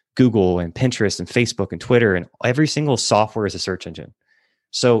appease Google and Pinterest and Facebook and Twitter, and every single software is a search engine.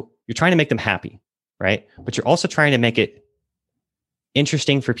 So you're trying to make them happy, right? But you're also trying to make it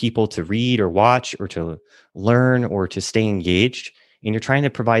interesting for people to read or watch or to learn or to stay engaged. And you're trying to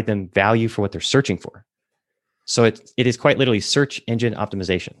provide them value for what they're searching for. So it is quite literally search engine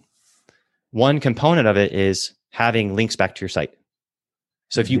optimization. One component of it is having links back to your site.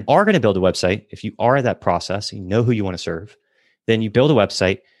 So if you are going to build a website, if you are at that process, you know who you want to serve, then you build a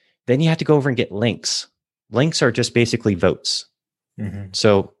website. Then you have to go over and get links. Links are just basically votes. Mm-hmm.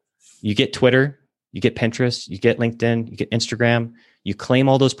 So you get Twitter, you get Pinterest, you get LinkedIn, you get Instagram, you claim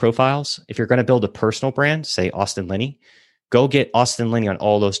all those profiles. If you're going to build a personal brand, say Austin Linney, go get Austin Linney on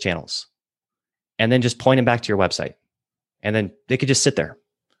all those channels. And then just point them back to your website. And then they could just sit there.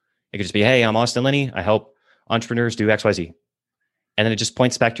 It could just be, hey, I'm Austin Linney. I help entrepreneurs do XYZ. And then it just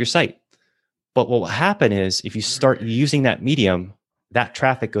points back to your site. But what will happen is if you start using that medium, that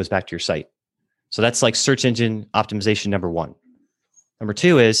traffic goes back to your site. So that's like search engine optimization number one. Number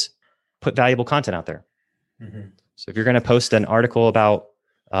two is put valuable content out there. Mm-hmm. So if you're going to post an article about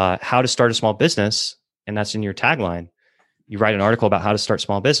how to start a small business, and that's in your tagline, you write an article about how to start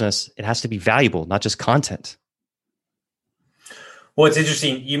small business, it has to be valuable, not just content. Well, it's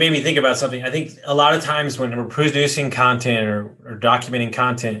interesting. You made me think about something. I think a lot of times when we're producing content or documenting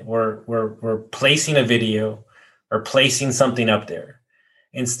content, we're placing a video or placing something up there.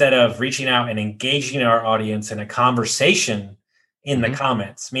 instead of reaching out and engaging our audience in a conversation in the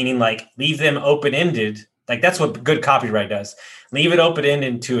comments, meaning like leave them open-ended. Like that's what good copyright does. Leave it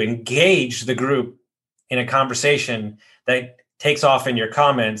open-ended to engage the group in a conversation that takes off in your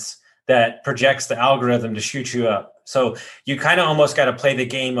comments that projects the algorithm to shoot you up. So you kind of almost got to play the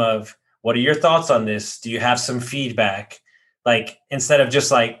game of, what are your thoughts on this? Do you have some feedback? Like, instead of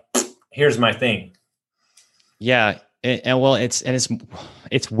just like, here's my thing. Yeah. Well,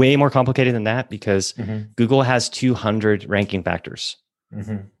 it's way more complicated than that, because Google has 200 ranking factors.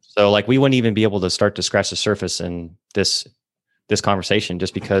 So like, we wouldn't even be able to start to scratch the surface in this conversation,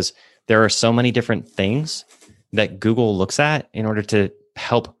 just because there are so many different things that Google looks at in order to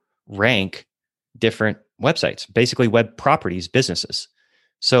help rank different websites, basically web properties, businesses.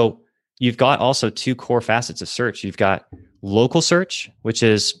 So you've got also two core facets of search. You've got local search, which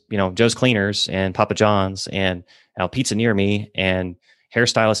is, Joe's Cleaners and Papa John's and pizza near me and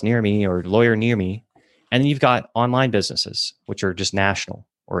hairstylist near me or lawyer near me. And then you've got online businesses, which are just national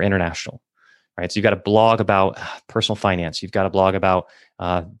or international, right? So you've got a blog about personal finance. You've got a blog about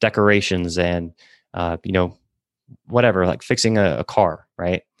decorations and, whatever, like fixing a car,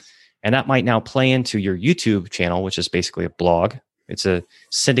 right? And that might now play into your YouTube channel, which is basically a blog. It's a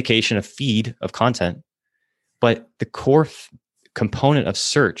syndication of feed of content. But the core component of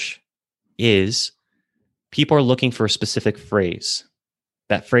search is people are looking for a specific phrase.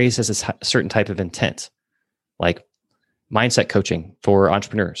 That phrase has a certain type of intent, like mindset coaching for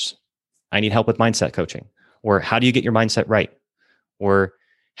entrepreneurs. I need help with mindset coaching. Or how do you get your mindset right? Or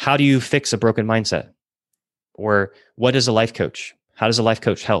how do you fix a broken mindset? Or what is a life coach? How does a life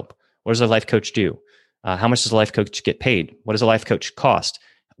coach help? What does a life coach do? How much does a life coach get paid? What does a life coach cost?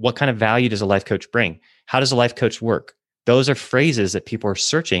 What kind of value does a life coach bring? How does a life coach work? Those are phrases that people are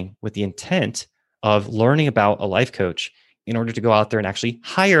searching with the intent of learning about a life coach in order to go out there and actually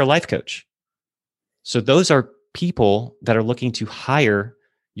hire a life coach. So those are people that are looking to hire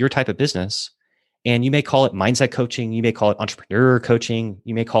your type of business. And you may call it mindset coaching. You may call it entrepreneur coaching.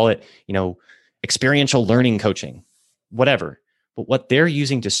 You may call it, experiential learning coaching, whatever. But what they're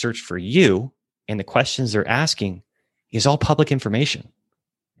using to search for you and the questions they're asking is all public information.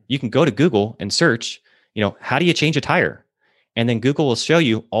 You can go to Google and search, how do you change a tire? And then Google will show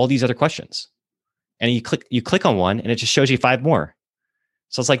you all these other questions. And you click on one and it just shows you 5 more.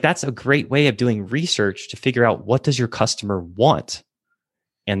 So it's like, that's a great way of doing research to figure out, what does your customer want?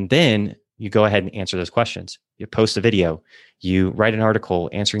 And then you go ahead and answer those questions. You post a video, you write an article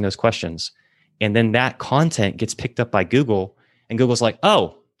answering those questions. And then that content gets picked up by Google, and Google's like,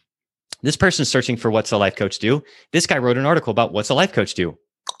 oh, this person's searching for what's a life coach do. This guy wrote an article about what's a life coach do.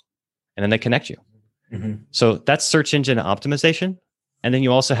 And then they connect you. So that's search engine optimization. And then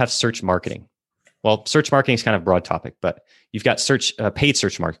you also have search marketing. Well, search marketing is kind of a broad topic, but you've got paid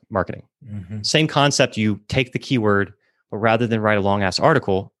search marketing. Same concept. You take the keyword, but rather than write a long ass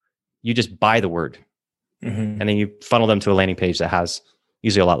article, you just buy the word. And then you funnel them to a landing page that has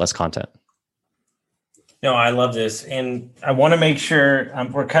usually a lot less content. No, I love this. And I want to make sure,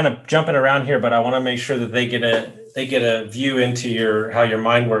 we're kind of jumping around here, but I want to make sure that they get a view into how your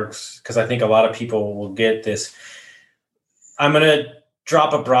mind works, because I think a lot of people will get this. I'm going to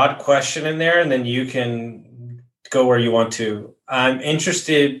drop a broad question in there, and then you can go where you want to. I'm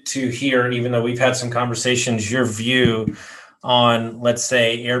interested to hear, even though we've had some conversations, your view on, let's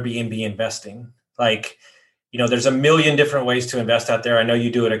say, Airbnb investing. Like, there's a million different ways to invest out there. I know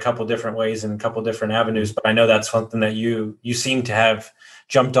you do it a couple different ways and a couple different avenues, but I know that's something that you seem to have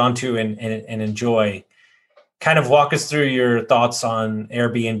jumped onto and enjoy. Kind of walk us through your thoughts on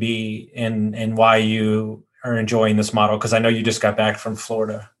Airbnb and why you are enjoying this model, because I know you just got back from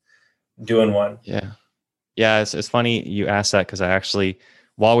Florida doing one. Yeah. It's funny you asked that, because I actually,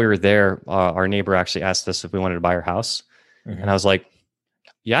 while we were there, our neighbor actually asked us if we wanted to buy our house. And I was like,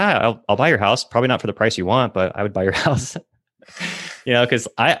 yeah, I'll buy your house. Probably not for the price you want, but I would buy your house. Because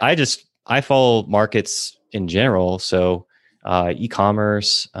I follow markets in general. So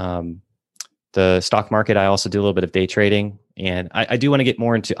e-commerce, the stock market, I also do a little bit of day trading. And I do want to get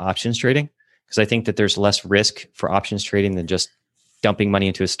more into options trading, because I think that there's less risk for options trading than just dumping money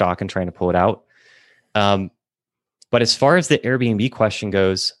into a stock and trying to pull it out. But as far as the Airbnb question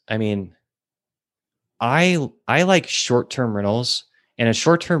goes, I mean, I like short-term rentals. And a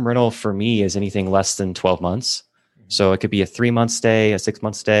short-term rental for me is anything less than 12 months. So it could be a 3-month stay, a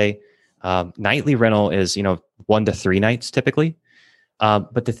 6-month stay. Nightly rental is, 1 to 3 nights typically.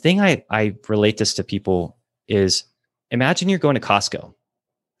 But the thing I relate this to people is, imagine you're going to Costco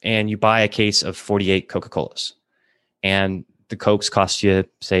and you buy a case of 48 Coca-Colas, and the Cokes cost you,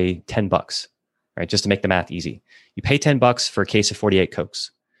 say, $10. right? Just to make the math easy. You pay $10 for a case of 48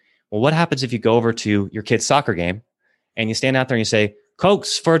 Cokes. Well, what happens if you go over to your kid's soccer game and you stand out there and you say,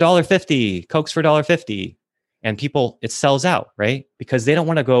 Cokes for $1.50, Cokes for $1.50. And people, it sells out, right? Because they don't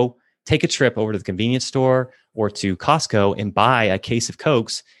want to go take a trip over to the convenience store or to Costco and buy a case of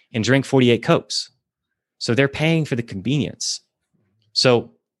Cokes and drink 48 Cokes. So they're paying for the convenience.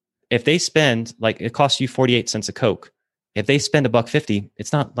 So if they spend, like, it costs you 48 cents a Coke, if they spend $1.50,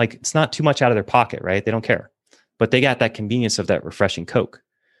 it's not too much out of their pocket, right? They don't care. But they got that convenience of that refreshing Coke.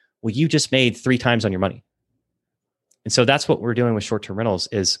 Well, you just made 3 times on your money. And so that's what we're doing with short-term rentals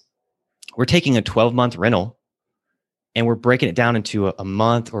is we're taking a 12-month rental and we're breaking it down into a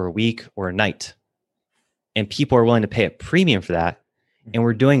month or a week or a night. And people are willing to pay a premium for that. And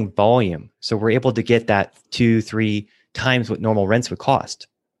we're doing volume. So we're able to get that 2-3 times what normal rents would cost,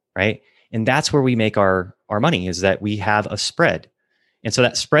 right? And that's where we make our money, is that we have a spread. And so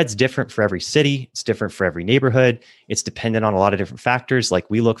that spread's different for every city. It's different for every neighborhood. It's dependent on a lot of different factors. Like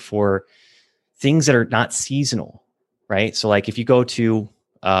we look for things that are not seasonal, right? So like if you go to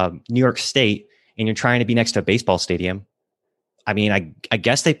New York State and you're trying to be next to a baseball stadium, I mean, I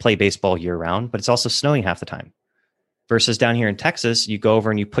guess they play baseball year round, but it's also snowing half the time. Versus down here in Texas, you go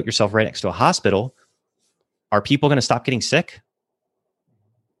over and you put yourself right next to a hospital. Are people going to stop getting sick?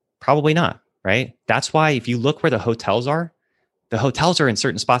 Probably not, right? That's why if you look where the hotels are in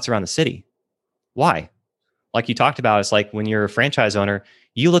certain spots around the city. Why? Like you talked about, it's like when you're a franchise owner,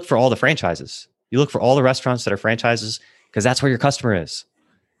 you look for all the franchises. You look for all the restaurants that are franchises because that's where your customer is.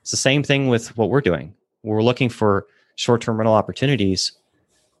 It's the same thing with what we're doing. We're looking for short-term rental opportunities.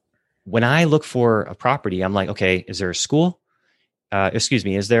 When I look for a property, I'm like, okay, is there a school?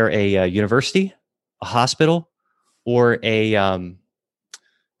 Is there a university, a hospital, or a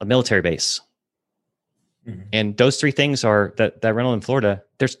military base? Mm-hmm. And those 3 things are that rental in Florida.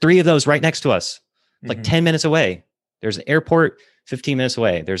 There's 3 of those right next to us, like 10 minutes away. There's an airport 15 minutes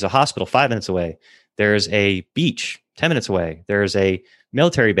away. There's a hospital 5 minutes away. There's a beach 10 minutes away. There's a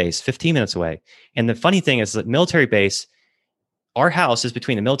military base 15 minutes away. And the funny thing is that military base, our house is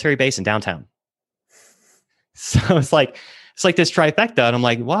between the military base and downtown. So it's like this trifecta. And I'm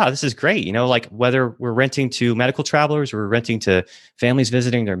like, wow, this is great. You know, like whether we're renting to medical travelers, or we're renting to families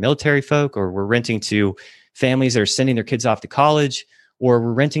visiting their military folk, or we're renting to families that are sending their kids off to college, or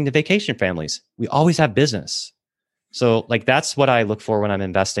we're renting to vacation families, we always have business. So like, that's what I look for when I'm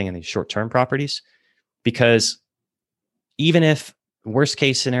investing in these short-term properties, because even if worst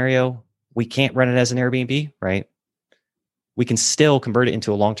case scenario, we can't rent it as an Airbnb, right? We can still convert it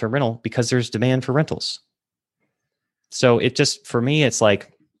into a long-term rental because there's demand for rentals. So it just, for me, it's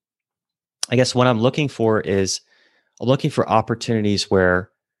like, I guess what I'm looking for is I'm looking for opportunities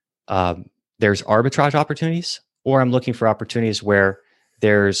where there's arbitrage opportunities, or I'm looking for opportunities where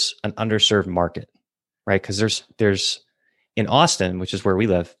there's an underserved market, right? Because there's in Austin, which is where we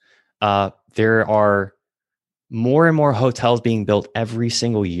live, there are more and more hotels being built every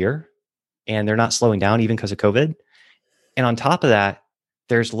single year, and they're not slowing down even because of COVID. And on top of that,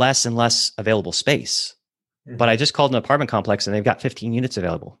 there's less and less available space. Mm-hmm. But I just called an apartment complex and they've got 15 units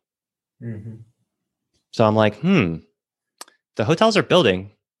available. Mm-hmm. So I'm like, the hotels are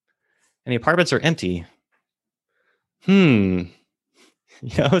building and the apartments are empty.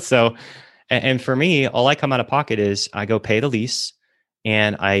 So, and for me, all I come out of pocket is I go pay the lease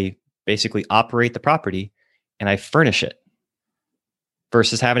and I basically operate the property and I furnish it,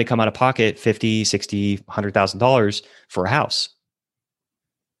 versus having to come out of pocket $50,000, $60,000, $100,000 for a house.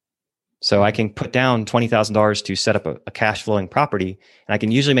 So I can put down $20,000 to set up a cash flowing property, and I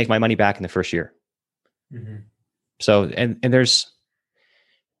can usually make my money back in the first year. Mm-hmm. So, and there's,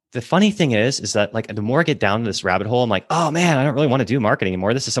 the funny thing is that like, the more I get down to this rabbit hole, I'm like, oh man, I don't really want to do marketing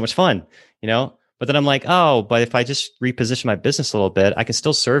anymore. This is so much fun, you know? But then I'm like, oh, but if I just reposition my business a little bit, I can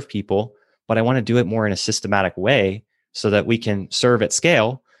still serve people, but I want to do it more in a systematic way so that we can serve at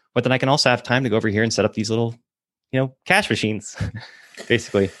scale. But then I can also have time to go over here and set up these little, cash machines,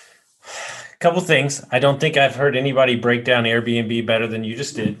 basically. Couple things. I don't think I've heard anybody break down Airbnb better than you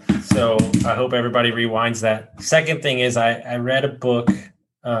just did. So I hope everybody rewinds that. Second thing is I read a book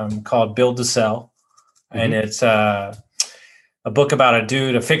called Build to Sell. Mm-hmm. And it's a book about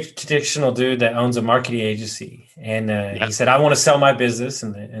a fictional dude that owns a marketing agency. And he said, I want to sell my business.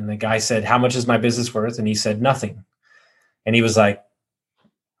 And the guy said, how much is my business worth? And he said, nothing. And he was like,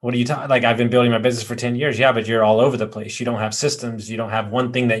 what are you talking? Like, I've been building my business for 10 years. Yeah, but you're all over the place. You don't have systems. You don't have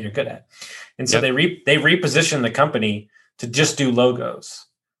one thing that you're good at. And so they repositioned the company to just do logos.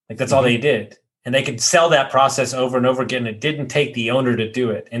 Like, that's all they did. And they could sell that process over and over again. It didn't take the owner to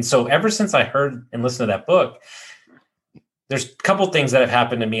do it. And so ever since I heard and listened to that book, there's a couple things that have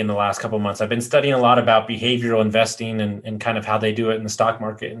happened to me in the last couple of months. I've been studying a lot about behavioral investing and kind of how they do it in the stock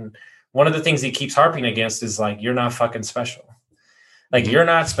market. And one of the things he keeps harping against is like, you're not fucking special. Like, you're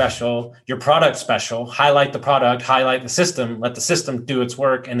not special. Your product's special. Highlight the product, highlight the system, let the system do its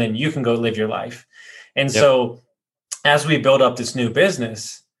work, and then you can go live your life. And so as we build up this new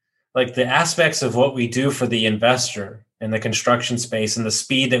business, like the aspects of what we do for the investor in the construction space and the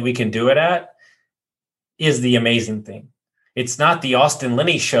speed that we can do it at is the amazing thing. It's not the Austin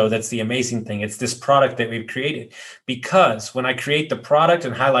Linney show that's the amazing thing. It's this product that we've created. Because when I create the product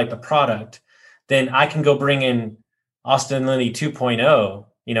and highlight the product, then I can go bring in Austin Linney 2.0,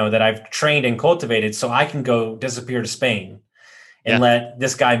 that I've trained and cultivated, so I can go disappear to Spain and let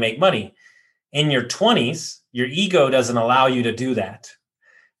this guy make money. In your 20s, your ego doesn't allow you to do that.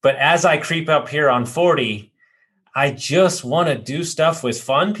 But as I creep up here on 40, I just want to do stuff with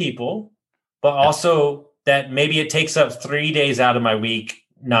fun people, but also that maybe it takes up 3 days out of my week,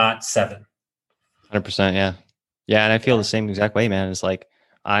 not 7. 100%. Yeah. Yeah. And I feel the same exact way, man. It's like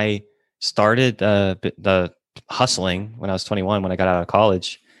I started the hustling when I was 21, when I got out of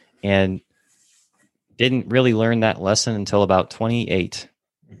college, and didn't really learn that lesson until about 28,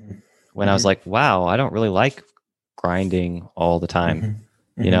 when I was like, wow, I don't really like grinding all the time,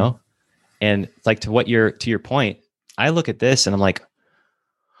 and like to your point, I look at this and I'm like,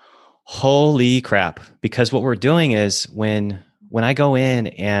 holy crap. Because what we're doing is when I go in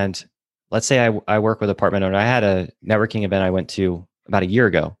and let's say I work with an apartment owner. I had a networking event I went to about a year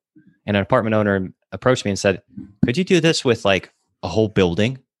ago, and an apartment owner approached me and said, could you do this with like a whole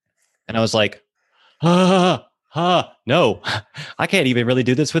building? And I was like, no, I can't even really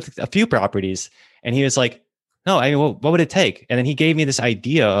do this with a few properties. And he was like, no, I mean, what would it take? And then he gave me this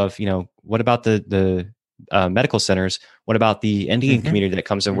idea of, what about the medical centers? What about the Indian community that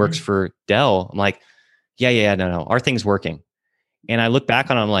comes and works for Dell? I'm like, no, our thing's working. And I look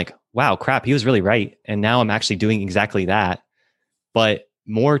back on it, I'm like, wow, crap, he was really right. And now I'm actually doing exactly that. But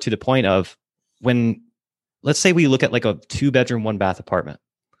more to the point of, when, let's say we look at like a 2-bedroom, 1-bath apartment,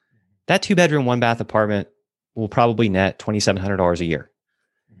 that 2-bedroom, 1-bath apartment will probably net $2,700 a year.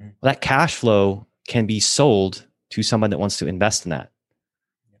 Well, that cash flow can be sold to someone that wants to invest in that.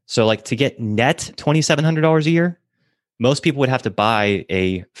 So like to get net $2,700 a year, most people would have to buy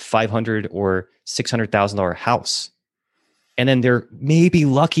a $500,000 or $600,000 house. And then they're maybe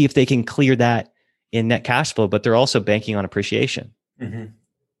lucky if they can clear that in net cash flow, but they're also banking on appreciation.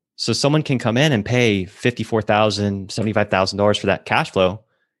 So someone can come in and pay $54,000, $75,000 for that cash flow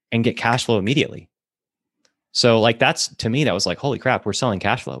and get cash flow immediately. So like that's, to me, that was like, holy crap, we're selling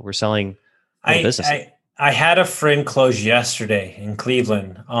cash flow. We're selling business. I had a friend close yesterday in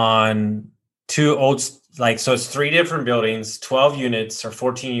Cleveland on 2 old, so it's 3 different buildings, 12 units or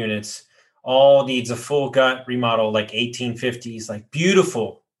 14 units, all needs a full gut remodel, like 1850s, like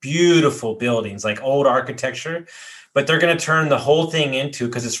beautiful, beautiful buildings, like old architecture. But they're going to turn the whole thing into,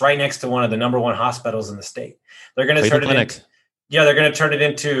 because it's right next to one of the #1 hospitals in the state. They're going to turn it into, they're going to turn it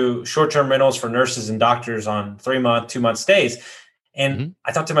into short-term rentals for nurses and doctors on 3-month, 2-month stays. And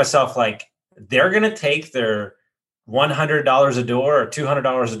I thought to myself, like, they're going to take their $100 a door or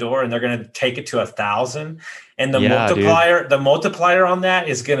 $200 a door, and they're going to take it to 1,000. And the multiplier on that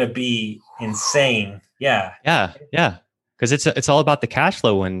is going to be insane. Yeah. Because it's all about the cash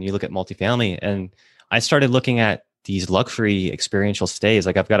flow when you look at multifamily. And I started looking at these luxury experiential stays.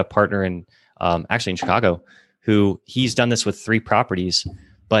 Like I've got a partner in actually in Chicago who he's done this with 3 properties,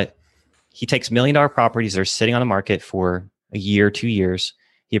 but he takes $1 million properties that are sitting on the market for a year, 2 years.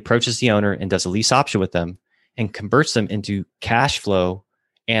 He approaches the owner and does a lease option with them and converts them into cash flow.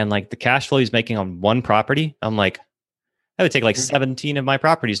 And like the cash flow he's making on one property, I'm like, that would take like 17 of my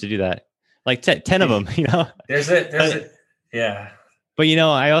properties to do that. Like 10 of them, Yeah. But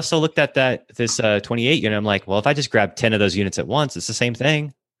I also looked at this 28 unit. I'm like, well, if I just grab 10 of those units at once, it's the same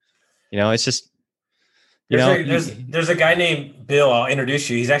thing. It's just, there's a guy named Bill. I'll introduce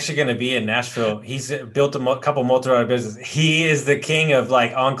you. He's actually going to be in Nashville. He's built a couple multi-dollar businesses. He is the king of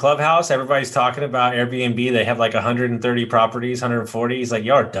like on Clubhouse. Everybody's talking about Airbnb. They have like 130 properties, 140. He's like,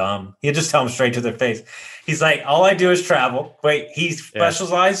 you're dumb. He'll just tell them straight to their face. He's like, all I do is travel. Wait, he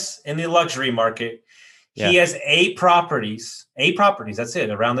specializes in the luxury market. He has 8 properties. 8 properties. That's it.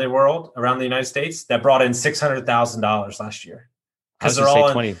 Around the world, around the United States, that brought in $600,000 last year. Because they're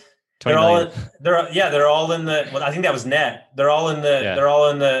all in, they're all in the. Well, I think that was net. They're all in the. They're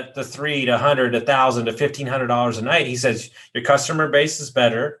all in the $300 to $100 to $1,000 to $1,500 a night. He says your customer base is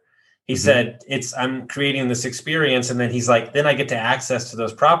better. He said I'm creating this experience, and then he's like, then I get to access to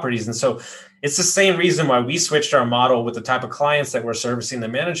those properties, and so it's the same reason why we switched our model with the type of clients that we're servicing the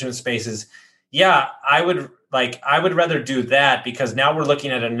management spaces. Yeah, I would rather do that, because now we're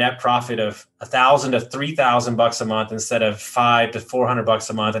looking at a net profit of $1,000 to $3,000 a month instead of $500 to $400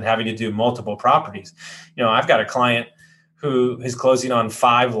 a month and having to do multiple properties. I've got a client who is closing on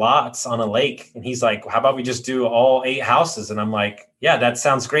 5 lots on a lake, and he's like, how about we just do all 8 houses? And I'm like, yeah, that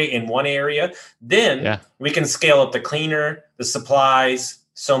sounds great in one area. Then we can scale up the cleaner, the supplies,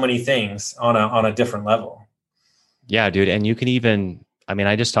 so many things on a different level. Yeah, dude. And you can even,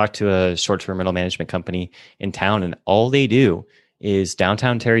 I just talked to a short-term rental management company in town, and all they do is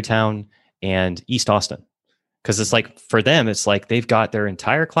downtown Terrytown and East Austin. Because it's like, for them, it's like they've got their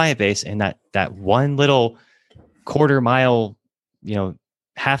entire client base in that one little quarter mile,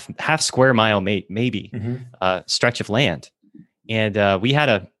 half square mile, maybe stretch of land. And we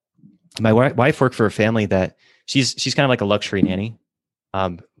had my wife worked for a family that she's kind of like a luxury nanny,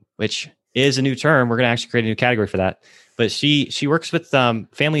 which is a new term. We're going to actually create a new category for that. But she works with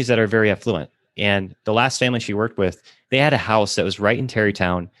families that are very affluent. And the last family she worked with, they had a house that was right in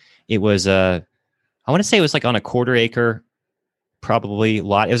Terrytown. It was I want to say it was like on a quarter acre, probably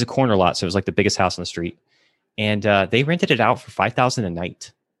lot. It was a corner lot, so it was like the biggest house on the street. And they rented it out for $5,000 a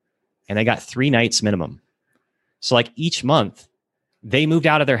night, and they got 3 nights minimum. So like each month, they moved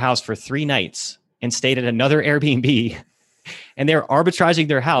out of their house for 3 nights and stayed at another Airbnb, and they're arbitraging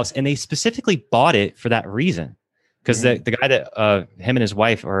their house. And they specifically bought it for that reason, because the guy that him and his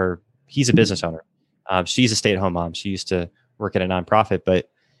wife he's a business owner. She's a stay-at-home mom. She used to work at a nonprofit, but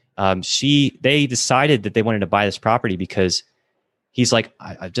they decided that they wanted to buy this property because he's like,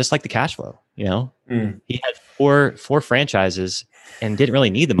 I just like the cash flow. He had four franchises and didn't really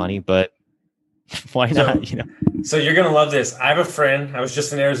need the money, but why not? So you're going to love this. I have a friend. I was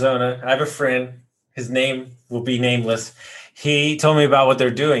just in Arizona. I have a friend. His name will be nameless. He told me about what they're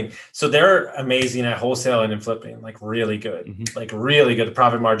doing. So they're amazing at wholesaling and flipping, like really good, like really good. The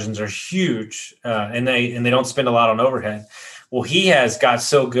profit margins are huge, and they don't spend a lot on overhead. Well, he has got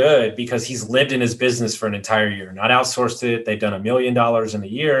so good because he's lived in his business for an entire year, not outsourced it. They've done $1 million in a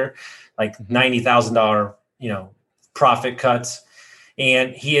year, like $90,000, profit cuts.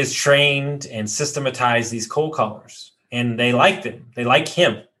 And he has trained and systematized these cold callers, and they like them. They like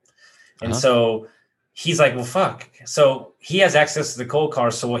him. And so he's like, well, fuck. So he has access to the cold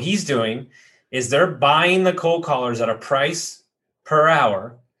callers. So what he's doing is they're buying the cold callers at a price per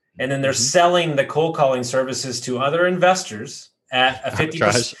hour, and then they're selling the cold calling services to other investors at a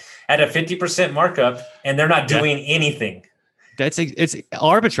 50% markup, and they're not doing anything. It's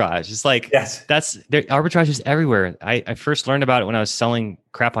arbitrage. It's like, arbitrage is everywhere. I first learned about it when I was selling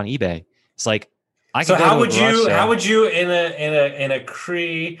crap on eBay. It's like, how would you in a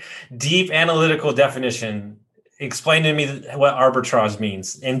deep analytical definition explain to me what arbitrage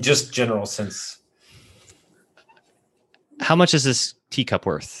means in just general sense? How much is this teacup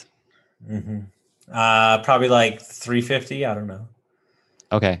worth? Probably like $350. I don't know.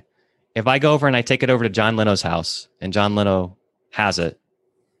 Okay. If I go over and I take it over to John Leno's house, and John Leno has it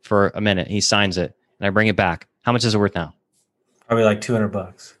for a minute, he signs it, and I bring it back, how much is it worth now? Probably like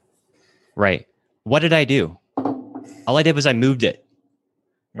 $200. Right. What did I do? All I did was I moved it.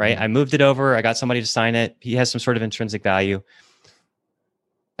 Right. I moved it over. I got somebody to sign it. He has some sort of intrinsic value.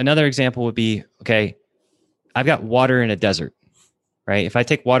 Another example would be, okay, I've got water in a desert, right? If I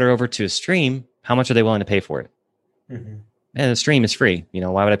take water over to a stream, how much are they willing to pay for it? And the stream is free.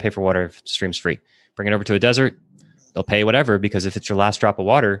 Why would I pay for water if the stream's free? Bring it over to a desert, they'll pay whatever, because if it's your last drop of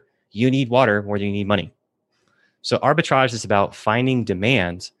water, you need water more than you need money. So arbitrage is about finding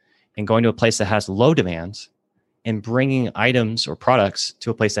demand and going to a place that has low demand and bringing items or products to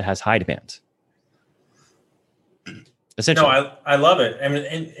a place that has high demand. Essentially. No, I love it.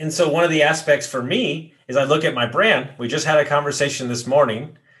 And so one of the aspects for me is I look at my brand. We just had a conversation this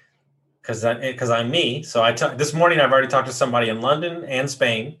morning because I'm me. So this morning I've already talked to somebody in London and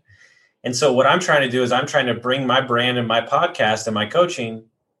Spain. And so what I'm trying to do is I'm trying to bring my brand and my podcast and my coaching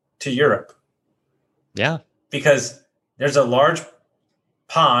to Europe. Yeah. Because there's a large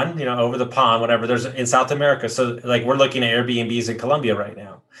pond, over the pond, whatever, there's in South America. So like we're looking at Airbnbs in Colombia right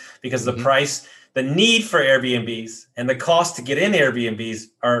now because the price, the need for Airbnbs and the cost to get in Airbnbs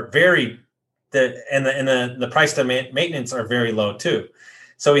are the price to maintenance are very low too.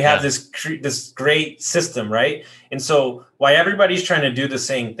 So we have this great system, right? And so while everybody's trying to do the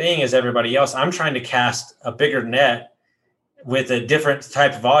same thing as everybody else, I'm trying to cast a bigger net with a different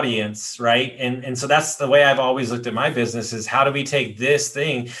type of audience, right? And so that's the way I've always looked at my business is how do we take this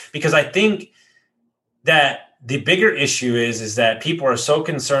thing? Because I think that the bigger issue is that people are so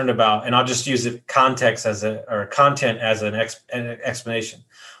concerned about, and I'll just use the content as an explanation.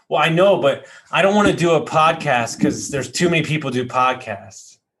 Well, I know, but I don't want to do a podcast because there's too many people do podcasts.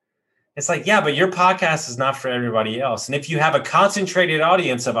 It's like, yeah, but your podcast is not for everybody else. And if you have a concentrated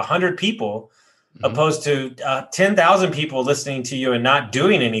audience of 100 people, opposed to 10,000 people listening to you and not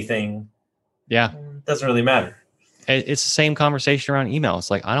doing anything, it doesn't really matter. It's the same conversation around email. It's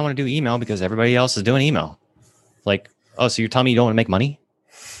like, I don't want to do email because everybody else is doing email. Like, oh, so you're telling me you don't want to make money?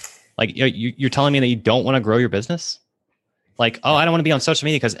 Like, you're telling me that you don't want to grow your business? Like, oh, I don't want to be on social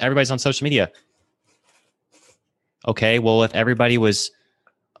media because everybody's on social media. Okay, well, if everybody was,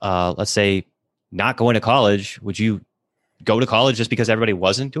 let's say, not going to college, would you go to college just because everybody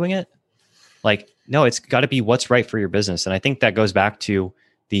wasn't doing it? Like, no, it's got to be what's right for your business. And I think that goes back to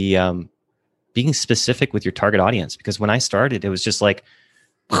the being specific with your target audience. Because when I started, it was just like,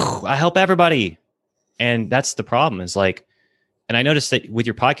 I help everybody. And that's the problem is like, and I noticed that with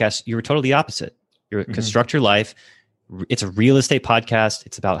your podcast, you were totally the opposite. You're construct your life. It's a real estate podcast.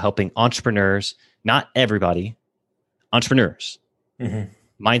 It's about helping entrepreneurs, not everybody, entrepreneurs,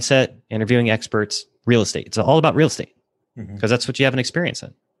 mindset, interviewing experts, real estate. It's all about real estate because that's what you have an experience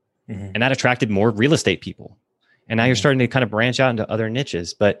in. And that attracted more real estate people. And now you're starting to kind of branch out into other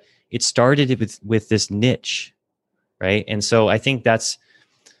niches, but it started with this niche, right? And so I think that's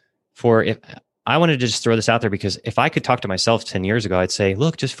if I wanted to just throw this out there, because if I could talk to myself 10 years ago, I'd say,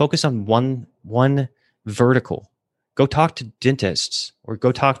 look, just focus on one vertical. Go talk to dentists or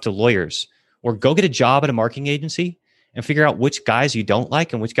go talk to lawyers or go get a job at a marketing agency and figure out which guys you don't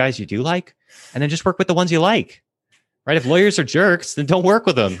like and which guys you do like. And then just work with the ones you like, right? If lawyers are jerks, then don't work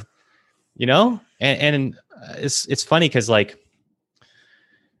with them, you know? And it's funny because like,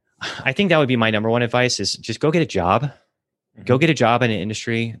 I think that would be my number one advice is just go get a job. Go get a job in an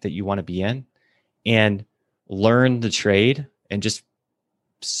industry that you want to be in and learn the trade and just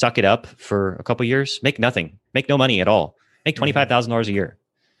suck it up for a couple of years. Make nothing. Make no money at all. Make $25,000 a year.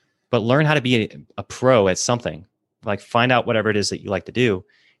 But learn how to be a pro at something. Like find out whatever it is that you like to do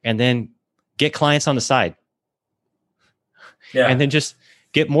and then get clients on the side. Yeah. And then just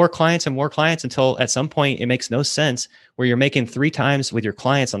get more clients and more clients until at some point it makes no sense where you're making 3 times with your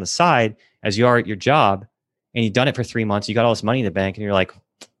clients on the side as you are at your job. And you've done it for 3 months. You got all this money in the bank and you're like,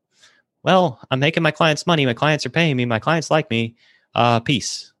 well, I'm making my clients money. My clients are paying me. My clients like me.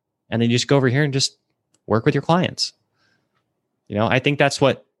 Peace. And then you just go over here and just work with your clients. You know, I think that's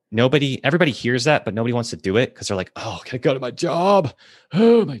what everybody hears that, but nobody wants to do it because they're like, oh, can I go to my job?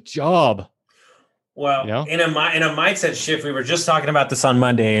 Oh, my job. Well, you know? in a mindset shift, we were just talking about this on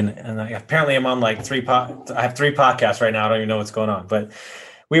Monday, and apparently I'm on like I have 3 podcasts right now. I don't even know what's going on, but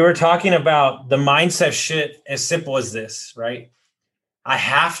we were talking about the mindset shift as simple as this, right? I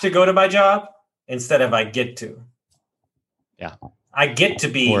have to go to my job instead of I get to. Yeah. I get to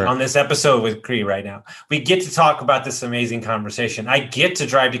be on this episode with Cree right now. We get to talk about this amazing conversation. I get to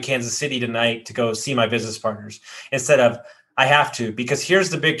drive to Kansas City tonight to go see my business partners instead of I have to, because here's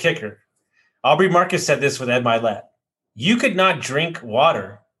the big kicker. Aubrey Marcus said this with Ed Milet. You could not drink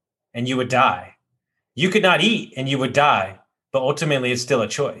water and you would die. You could not eat and you would die, but ultimately it's still a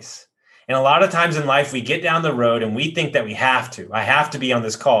choice. And a lot of times in life, we get down the road and we think that we have to. I have to be on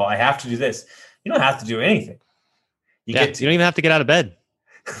this call. I have to do this. You don't have to do anything. You don't even have to get out of bed.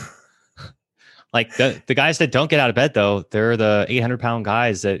 Like the guys that don't get out of bed, though, they're the 800-pound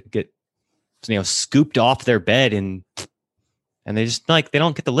guys that get, scooped off their bed and they just they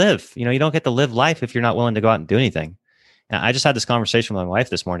don't get to live. You don't get to live life if you're not willing to go out and do anything. And I just had this conversation with my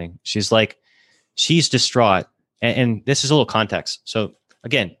wife this morning. She's like, she's distraught. And this is a little context. So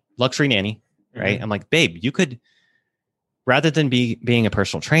again, luxury nanny, right? I'm like, babe, you could, rather than being a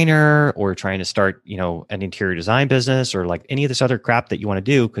personal trainer or trying to start, an interior design business or like any of this other crap that you want to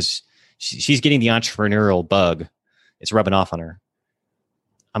do, because she's getting the entrepreneurial bug. It's rubbing off on her.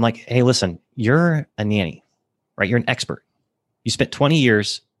 I'm like, hey, listen, you're a nanny, right? You're an expert. You spent 20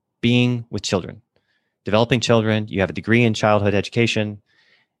 years being with children, developing children. You have a degree in childhood education.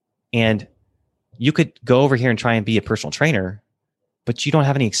 And you could go over here and try and be a personal trainer, but you don't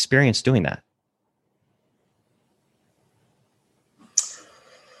have any experience doing that.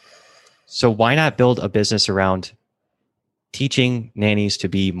 So why not build a business around teaching nannies to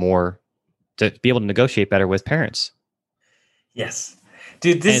be able to negotiate better with parents? Yes.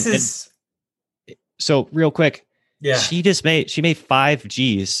 Dude, so real quick. Yeah. She made 5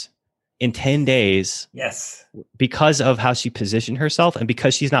 G's in 10 days. Yes. Because of how she positioned herself and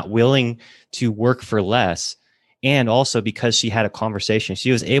because she's not willing to work for less. And also because she had a conversation,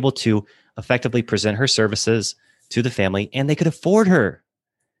 she was able to effectively present her services to the family and they could afford her.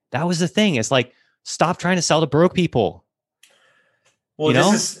 That was the thing. It's like, stop trying to sell to broke people. Well,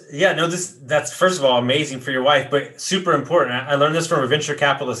 that's first of all amazing for your wife, but super important. I learned this from a venture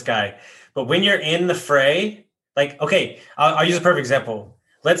capitalist guy. But when you're in the fray, like, okay, I'll use a perfect example.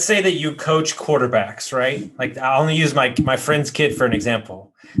 let's say that you coach quarterbacks, right? Like I'll only use my friend's kid for an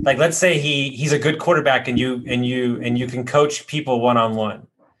example. Like let's say he's a good quarterback and you can coach people one-on-one.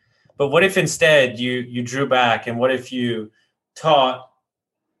 But what if instead you drew back, and what if you taught,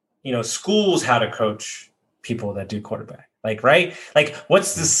 schools how to coach people that do quarterback? Like, right? Like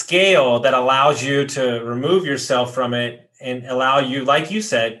what's the scale that allows you to remove yourself from it and allow you, like you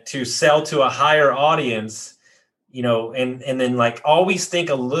said, to sell to a higher audience, and then like always think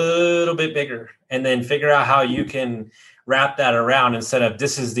a little bit bigger and then figure out how you can wrap that around instead of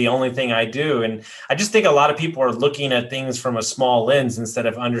this is the only thing I do. And I just think a lot of people are looking at things from a small lens instead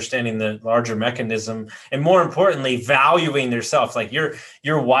of understanding the larger mechanism, and more importantly, valuing themselves. Like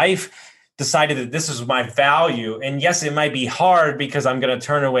your wife decided that this is my value. And yes, it might be hard because I'm going to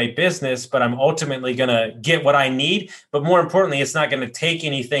turn away business, but I'm ultimately going to get what I need. But more importantly, it's not going to take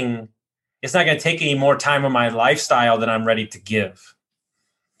anything. It's not going to take any more time of my lifestyle than I'm ready to give.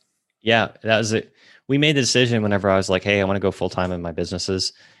 Yeah, that was it. We made the decision whenever I was like, hey, I want to go full-time in my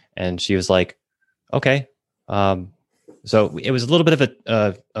businesses. And she was like, okay. So it was a little bit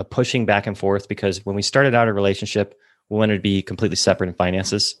of a pushing back and forth, because when we started out a relationship, we wanted to be completely separate in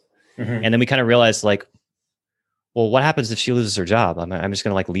finances. Mm-hmm. And then we kind of realized like, well, what happens if she loses her job? I'm just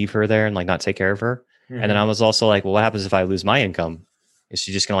going to like leave her there and like not take care of her. Mm-hmm. And then I was also like, well, what happens if I lose my income? Is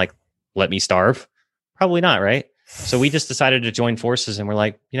she just going to like let me starve? Probably not, right? So we just decided to join forces, and we're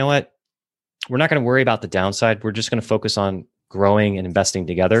like, you know what? We're not going to worry about the downside. We're just going to focus on growing and investing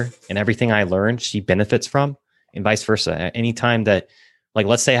together. And everything I learned, she benefits from, and vice versa. Anytime that, like,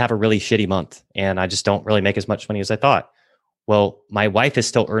 let's say I have a really shitty month and I just don't really make as much money as I thought. Well, my wife is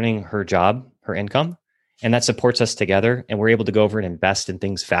still earning her job, her income, and that supports us together. And we're able to go over and invest in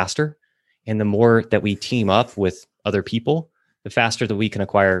things faster. And the more that we team up with other people, the faster that we can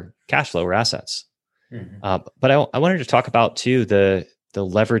acquire cash flow or assets. Mm-hmm. But I wanted to talk about too, the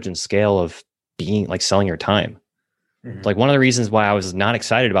leverage and scale of being like selling your time. Mm-hmm. Like one of the reasons why I was not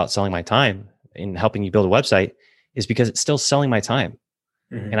excited about selling my time in helping you build a website is because it's still selling my time.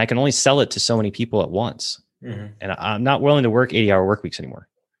 Mm-hmm. And I can only sell it to so many people at once. Mm-hmm. And I'm not willing to work 80-hour work weeks anymore.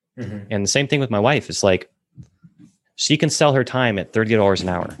 Mm-hmm. And the same thing with my wife. It's like, she can sell her time at $30 an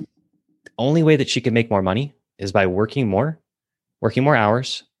hour. The only way that she can make more money is by working more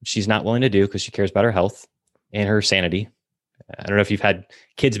hours. She's not willing to do because she cares about her health and her sanity. I don't know if you've had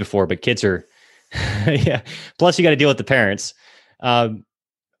kids before, but kids are, yeah. Plus you got to deal with the parents.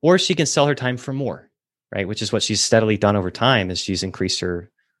 Or she can sell her time for more, right? Which is what she's steadily done over time, as she's increased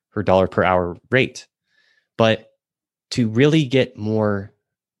her dollar per hour rate. But to really get more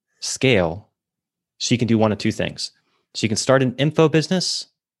scale, she can do one of two things. She can start an info business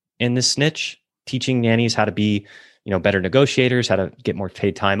in this niche, teaching nannies how to be, better negotiators, how to get more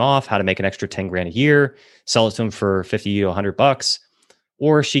paid time off, how to make an extra 10 grand a year, sell it to them for 50 to $100.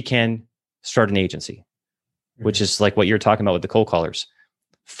 Or she can start an agency, mm-hmm. which is like what you're talking about with the cold callers.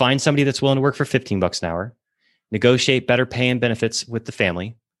 Find somebody that's willing to work for $15 an hour, negotiate better pay and benefits with the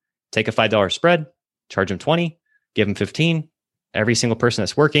family, take a $5 spread, charge them 20, give them 15. Every single person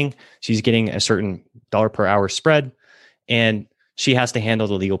that's working, she's getting a certain dollar per hour spread, and she has to handle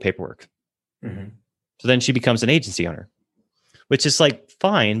the legal paperwork. Mm-hmm. So then she becomes an agency owner, which is like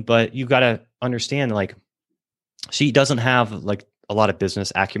fine, but you got to understand, like, she doesn't have like a lot of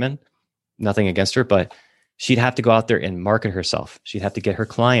business acumen, nothing against her, but she'd have to go out there and market herself. She'd have to get her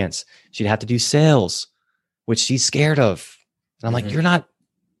clients. She'd have to do sales, which she's scared of. And I'm mm-hmm. like,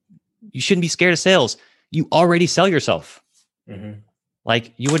 you shouldn't be scared of sales. You already sell yourself. Mm-hmm.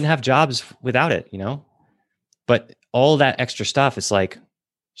 Like, you wouldn't have jobs without it, but all that extra stuff, it's like,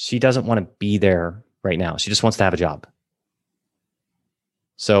 she doesn't want to be there right now. She just wants to have a job.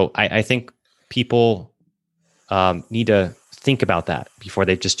 So I think people need to think about that before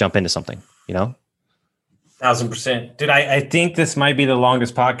they just jump into something, 1,000%. Dude, I think this might be the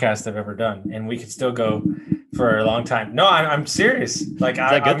longest podcast I've ever done, and we could still go for a long time. No, I'm serious. Like, is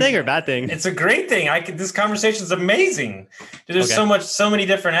that a good thing or bad thing? It's a great thing. This conversation is amazing. There's so many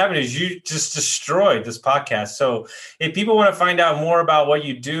different avenues. You just destroyed this podcast. So if people want to find out more about what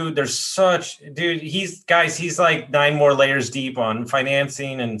you do, he's like 9 more layers deep on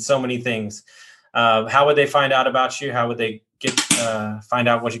financing and so many things. How would they find out about you? How would they find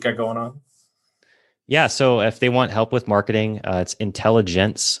out what you got going on? Yeah. So if they want help with marketing, it's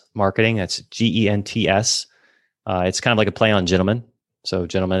Intelligence Marketing. That's GENTS. It's kind of like a play on gentleman. So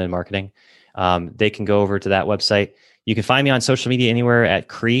gentleman in marketing. They can go over to that website. You can find me on social media anywhere at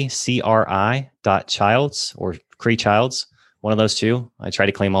CRI.childs or Cree Childs, one of those two. I try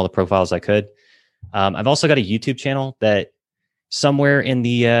to claim all the profiles I could. I've also got a YouTube channel that somewhere in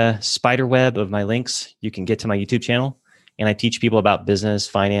the spider web of my links, you can get to my YouTube channel. and I teach people about business,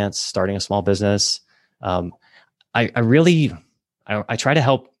 finance, starting a small business. I try to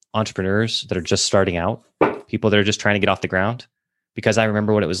help entrepreneurs that are just starting out, people that are just trying to get off the ground, because I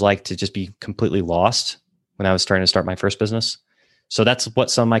remember what it was like to just be completely lost when I was trying to start my first business. So that's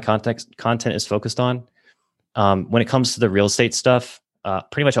what some of my content is focused on. When it comes to the real estate stuff,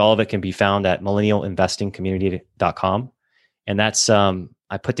 pretty much all of it can be found at millennialinvestingcommunity.com. And that's,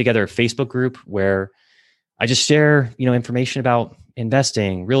 I put together a Facebook group where I just share, information about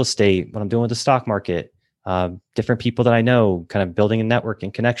investing, real estate, what I'm doing with the stock market, different people that I know, kind of building a network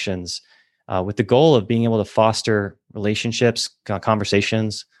and connections, with the goal of being able to foster relationships,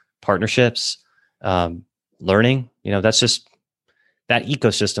 conversations, partnerships, learning. That's just, that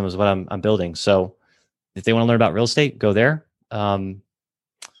ecosystem is what I'm building. So if they want to learn about real estate, go there,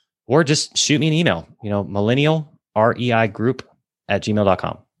 or just shoot me an email,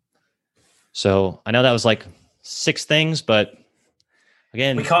 millennialreigroup@gmail.com. So I know that was like 6 things, but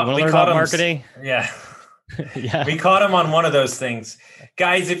again, we caught him, marketing. Yeah. Yeah. We caught him on one of those things.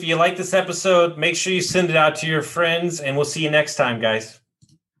 Guys, if you like this episode, make sure you send it out to your friends, and we'll see you next time, guys.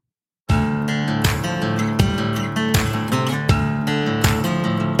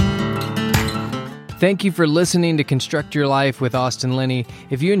 Thank you for listening to Construct Your Life with Austin Linney.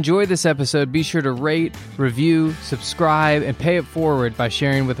 If you enjoyed this episode, be sure to rate, review, subscribe, and pay it forward by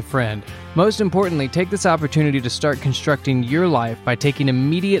sharing with a friend. Most importantly, take this opportunity to start constructing your life by taking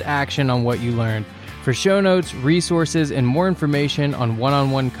immediate action on what you learned. For show notes, resources, and more information on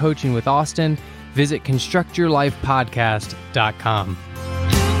one-on-one coaching with Austin, visit constructyourlifepodcast.com.